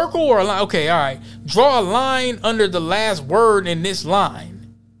 Draw a circle or a line? Okay. All right. Draw a line under the last word in this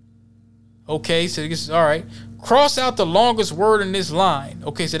line. Okay. So this is all right. Cross out the longest word in this line.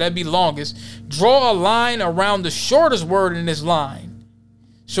 Okay. So that'd be longest. Draw a line around the shortest word in this line.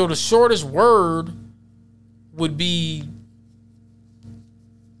 So the shortest word would be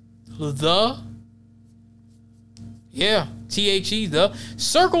the. Yeah, THE, the.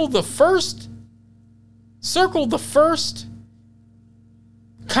 Circle the first,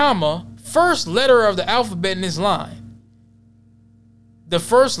 comma, first letter of the alphabet in this line. The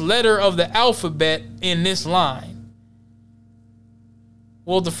first letter of the alphabet in this line.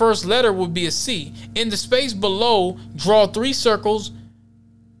 Well, the first letter would be a C. In the space below, draw 3 circles,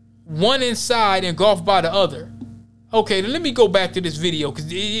 one inside engulfed by the other. Okay, then let me go back to this video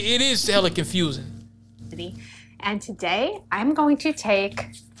because it is hella confusing. And today I'm going to take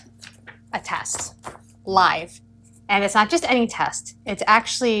a test live. And it's not just any test. It's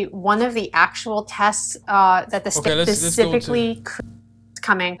actually one of the actual tests that the state specifically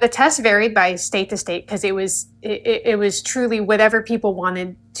coming. The test varied by state to state because it was truly whatever people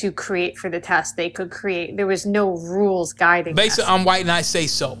wanted to create for the test, they could create. There was no rules guiding. Basically, I'm white and I say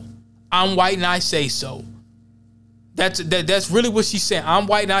so. I'm white and I say so. That's really what she's saying. I'm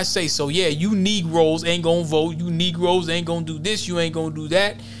white and I say so. Yeah, you Negroes ain't gonna vote. You Negroes ain't gonna do this. You ain't gonna do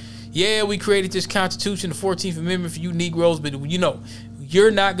that. Yeah, we created this Constitution, the 14th Amendment for you Negroes, but you know,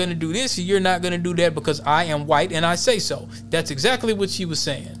 you're not gonna do this and you're not gonna do that because I am white and I say so. That's exactly what she was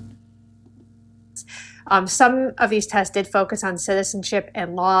saying. Some of these tests did focus on citizenship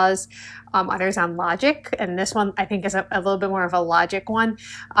and laws, others on logic, and this one I think is a little bit more of a logic one.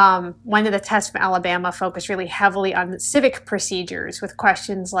 One of the tests from Alabama focused really heavily on civic procedures with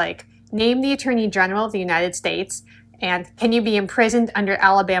questions like, name the Attorney General of the United States, and can you be imprisoned under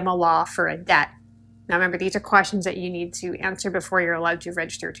Alabama law for a debt? Now remember, these are questions that you need to answer before you're allowed to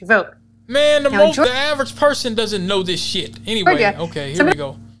register to vote. Man, the average person doesn't know this shit. Anyway, okay, here we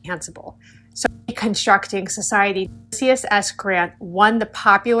go. Enhanceable. So Reconstructing Society, Ulysses S. Grant won the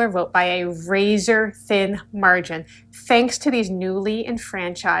popular vote by a razor-thin margin, thanks to these newly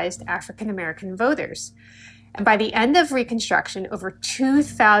enfranchised African-American voters. And by the end of Reconstruction, over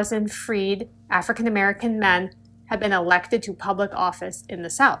 2,000 freed African-American men had been elected to public office in the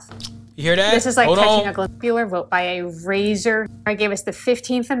South. You hear that? This is like catching a popular vote by a razor. I gave us the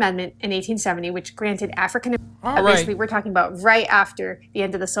 15th Amendment in 1870, which granted African. Obviously, we're talking about right after the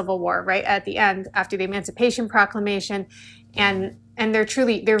end of the Civil War, right at the end, after the Emancipation Proclamation, and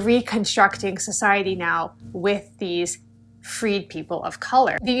they're reconstructing society now with these freed people of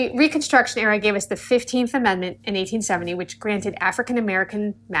color. The Reconstruction era gave us the 15th Amendment in 1870, which granted African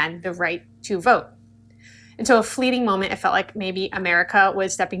American men the right to vote. Until a fleeting moment, it felt like maybe America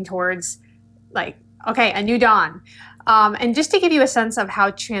was stepping towards, like, okay, a new dawn. And just to give you a sense of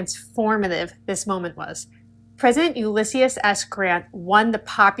how transformative this moment was, President Ulysses S. Grant won the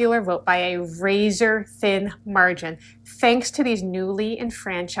popular vote by a razor-thin margin, thanks to these newly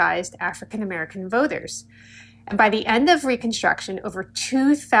enfranchised African-American voters. And by the end of Reconstruction, over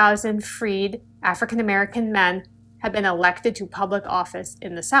 2,000 freed African-American men had been elected to public office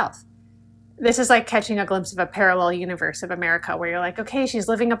in the South. This is like catching a glimpse of a parallel universe of America where you're like, okay, she's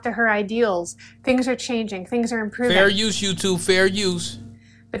living up to her ideals. Things are changing. Things are improving. Fair use, YouTube. Fair use.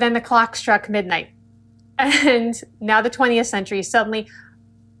 But then the clock struck midnight. And now the 20th century, suddenly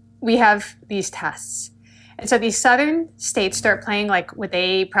we have these tests. And so these southern states start playing like what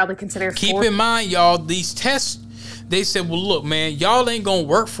they probably consider... Keep in mind, y'all, these tests, they said, well, look, man, y'all ain't going to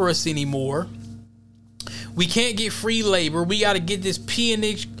work for us anymore. We can't get free labor. We got to get this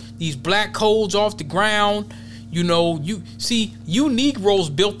peonage, these black codes off the ground. You know, you Negroes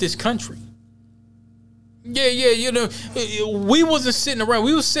built this country. Yeah, you know, we wasn't sitting around.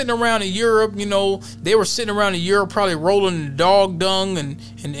 We was sitting around in Europe, you know. They were sitting around in Europe probably rolling dog dung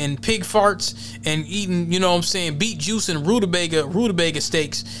and pig farts and eating, you know what I'm saying, beet juice and rutabaga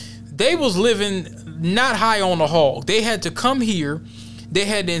steaks. They was living not high on the hog. They had to come here. They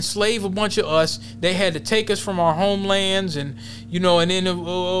had to enslave a bunch of us. They had to take us from our homelands, and you know, and then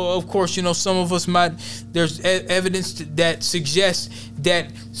of course, you know, some of us might. There's evidence that suggests that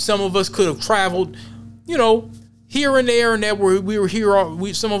some of us could have traveled, you know, here and there, and that we were here.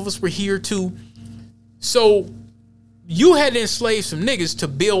 Some of us were here too. So you had to enslave some niggas to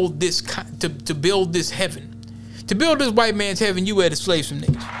build this to build this heaven, to build this white man's heaven. You had to enslave some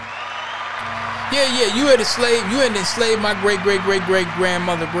niggas. Yeah. You had to enslave my great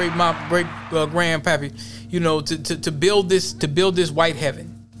grandmother, great grandpappy. You know, to build this white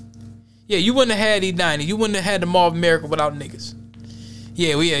heaven. Yeah, you wouldn't have had E90. You wouldn't have had the Mall of America without niggas.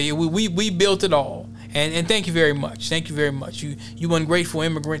 Yeah, we built it all. And thank you very much. Thank you very much. You ungrateful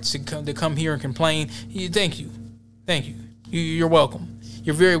immigrants to come here and complain. Thank you. You're welcome.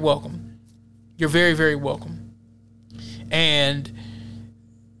 You're very welcome. You're very, very welcome. And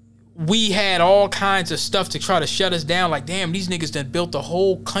we had all kinds of stuff to try to shut us down. Like, damn, these niggas done built the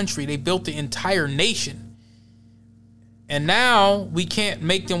whole country. They built the entire nation. And now we can't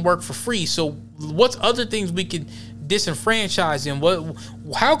make them work for free. So what's other things we can disenfranchise them?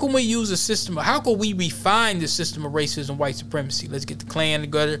 How can we use a system? How can we refine the system of racism, white supremacy? Let's get the Klan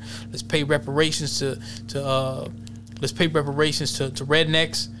together. Let's pay reparations to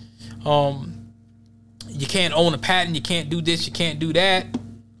rednecks. You can't own a patent. You can't do this. You can't do that.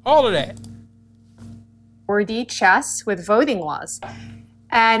 All of that. 4D chess with voting laws.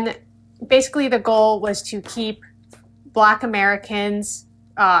 And basically the goal was to keep Black Americans,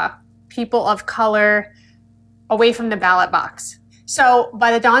 people of color, away from the ballot box. So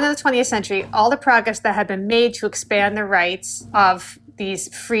by the dawn of the 20th century, all the progress that had been made to expand the rights of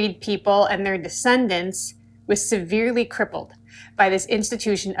these freed people and their descendants was severely crippled by this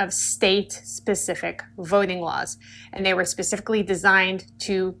institution of state-specific voting laws. And they were specifically designed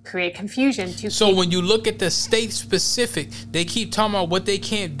to create confusion. So when you look at the state-specific, they keep talking about what they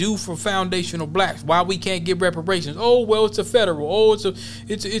can't do for foundational blacks. Why we can't give reparations. Oh, well, it's a federal. Oh, it's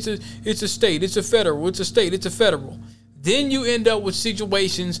a state. It's a federal. It's a state. It's a federal. Then you end up with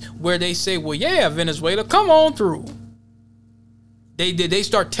situations where they say, well, yeah, Venezuela, come on through. They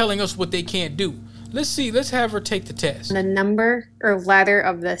start telling us what they can't do. Let's see. Let's have her take the test. The number or letter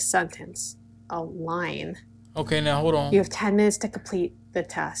of the sentence. A line. Okay, now hold on. You have 10 minutes to complete the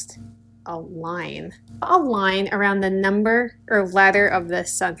test. A line. A line around the number or letter of the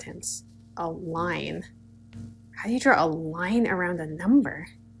sentence. A line. How do you draw a line around a number?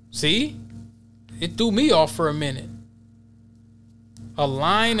 See? It threw me off for a minute. A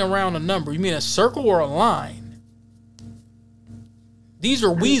line around a number. You mean a circle or a line? These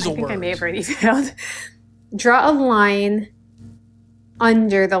are weasel words. I may have already failed. Draw a line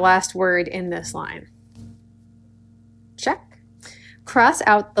under the last word in this line. Check. Cross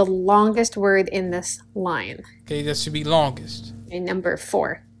out the longest word in this line. Okay, that should be longest. And number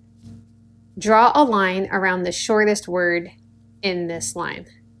 4. Draw a line around the shortest word in this line.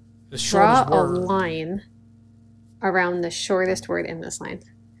 The shortest Draw word. a line around the shortest word in this line.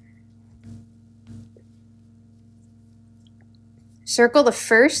 Circle the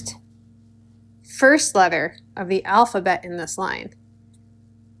first letter of the alphabet in this line.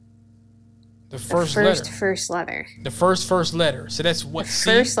 The first letter. The first letter. So that's what the C?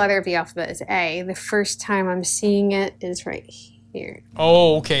 First letter of the alphabet is A. The first time I'm seeing it is right here.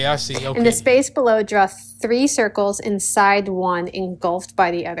 Oh, okay. I see. Okay. In the space below, draw 3 circles inside one engulfed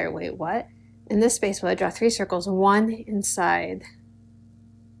by the other. Wait, what? In this space below, draw 3 circles, one inside.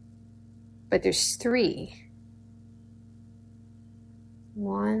 But there's 3.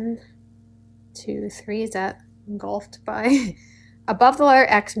 1, 2, 3. Is that engulfed by? Above the letter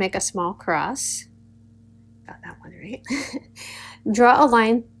X, make a small cross. Got that one right. Draw a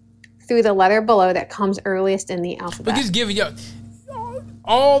line through the letter below that comes earliest in the alphabet. But just giving you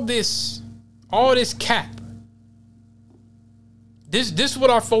all this cap. This is what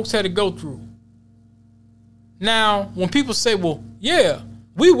our folks had to go through. Now, when people say, well, yeah,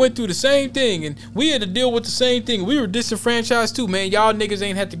 we went through the same thing and we had to deal with the same thing. We were disenfranchised too, man. Y'all niggas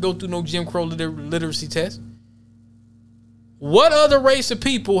ain't had to go through no Jim Crow literacy test. What other race of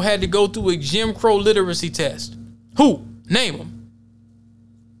people had to go through a Jim Crow literacy test? Who? Name them.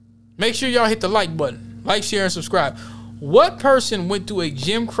 Make sure y'all hit the like button. Like, share, and subscribe. What person went through a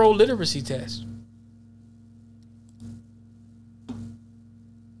Jim Crow literacy test?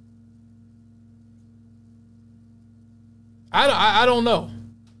 I don't know.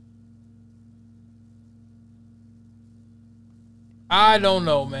 I don't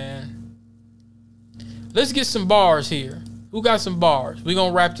know, man. Let's get some bars here. Who got some bars? We're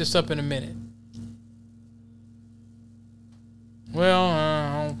going to wrap this up in a minute.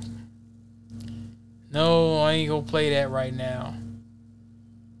 Well, no, I ain't going to play that right now.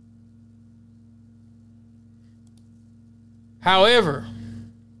 However,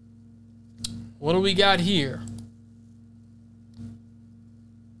 what do we got here?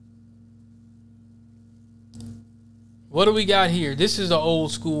 What do we got here? This is an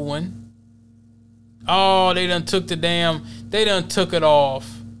old school one. Oh, they done took it off.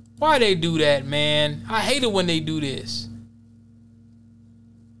 Why they do that, man? I hate it when they do this.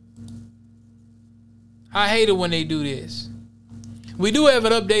 We do have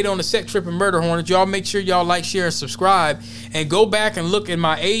an update on the sex trip and murder hornets. Y'all make sure y'all like, share, and subscribe. And go back and look at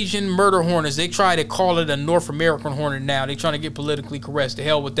my Asian murder hornets. They try to call it a North American hornet now. They trying to get politically correct. The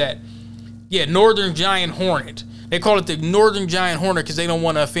hell with that. Yeah, Northern Giant Hornet. They call it the Northern Giant Hornet because they don't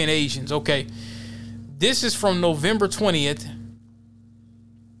want to offend Asians. Okay. This is from November 20th.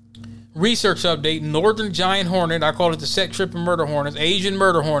 Research update. Northern Giant Hornet. I call it the sex trip and murder hornets. Asian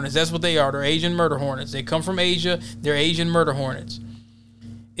murder hornets. That's what they are. They're Asian murder hornets. They come from Asia. They're Asian murder hornets.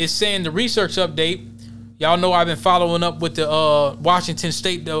 It's saying the research update. Y'all know I've been following up with the Washington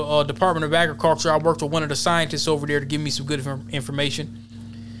State Department of Agriculture. I worked with one of the scientists over there to give me some good information.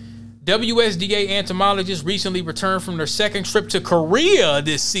 WSDA entomologists recently returned from their second trip to Korea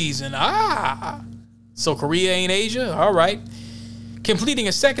this season. So Korea ain't Asia? All right. Completing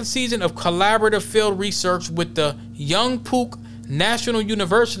a second season of collaborative field research with the Youngpook National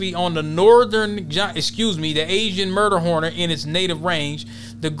University on the the Asian murder hornet in its native range.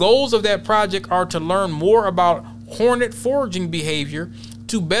 The goals of that project are to learn more about hornet foraging behavior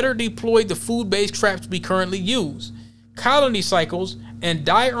to better deploy the food-based traps we currently use, colony cycles, and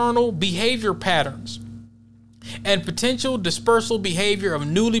diurnal behavior patterns, and potential dispersal behavior of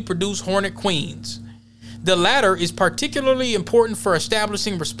newly produced hornet queens. The latter is particularly important for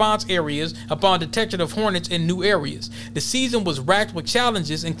establishing response areas upon detection of hornets in new areas. The season was racked with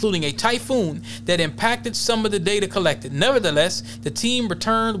challenges, including a typhoon that impacted some of the data collected. Nevertheless, the team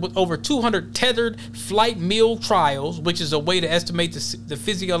returned with over 200 tethered flight meal trials, which is a way to estimate the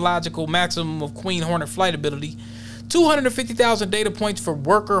physiological maximum of queen hornet flight ability, 250,000 data points for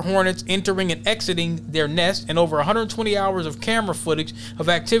worker hornets entering and exiting their nest, and over 120 hours of camera footage of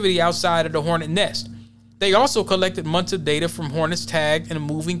activity outside of the hornet nest. They also collected months of data from hornets tagged and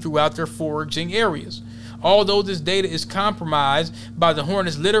moving throughout their foraging areas. Although this data is compromised by the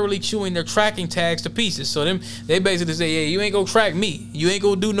hornets literally chewing their tracking tags to pieces. So they basically say, hey, you ain't gonna track me. You ain't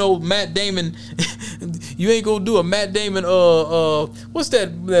gonna do no Matt Damon. You ain't gonna do a Matt Damon, what's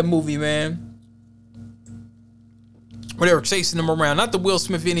that movie, man? Where they were chasing them around. Not the Will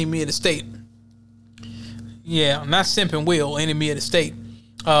Smith Enemy of the State. Yeah, not Simping Will, Enemy of the State.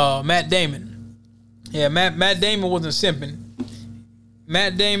 Matt Damon. Yeah, Matt Damon wasn't simping.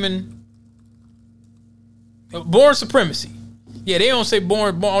 Matt Damon. Born Supremacy. Yeah, they don't say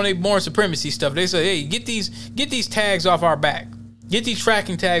born supremacy stuff. They say, hey, get these tags off our back. Get these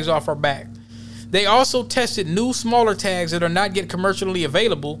tracking tags off our back. They also tested new smaller tags that are not yet commercially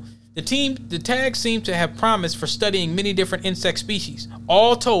available. The tags seem to have promise for studying many different insect species.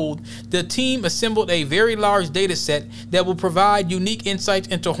 All told, the team assembled a very large data set that will provide unique insights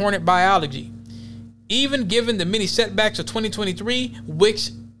into hornet biology. Even given the many setbacks of 2023,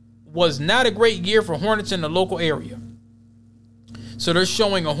 which was not a great year for hornets in the local area. So they're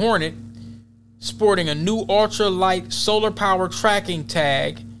showing a hornet sporting a new ultralight solar-powered tracking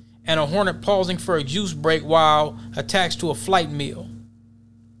tag and a hornet pausing for a juice break while attached to a flight meal.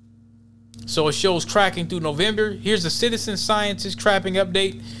 So it shows tracking through November. Here's the citizen scientist trapping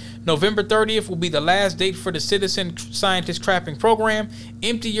update. November 30th will be the last date for the citizen scientist trapping program.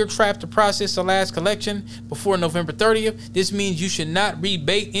 Empty your trap to process the last collection before November 30th. This means you should not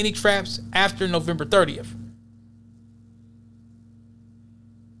rebait any traps after November 30th.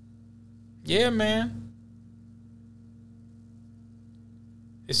 Yeah, man.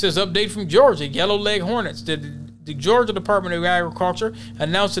 It says update from Georgia. Yellow leg hornets. The Georgia Department of Agriculture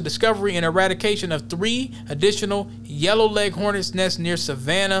announced the discovery and eradication of 3 additional yellow leg hornets nests near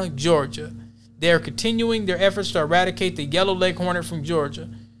Savannah, Georgia. They are continuing their efforts to eradicate the yellow leg hornet from Georgia.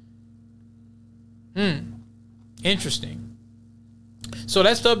 Interesting. So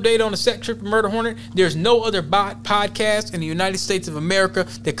that's the update on the sex trip murder hornet. There's no other podcast in the United States of America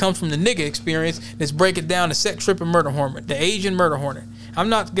that comes from the nigga experience that's breaking down the sex trip and murder hornet, the Asian murder hornet. I'm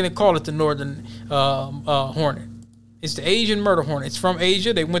not going to call it the northern hornet. It's the Asian murder hornet. It's from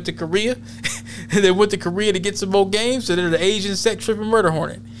Asia. They went to Korea. They went to Korea to get some more games. So they're the Asian sex trip and murder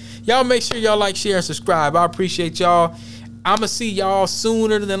hornet. Y'all make sure y'all like, share, and subscribe. I appreciate y'all. I'm going to see y'all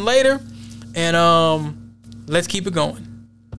sooner than later. And let's keep it going.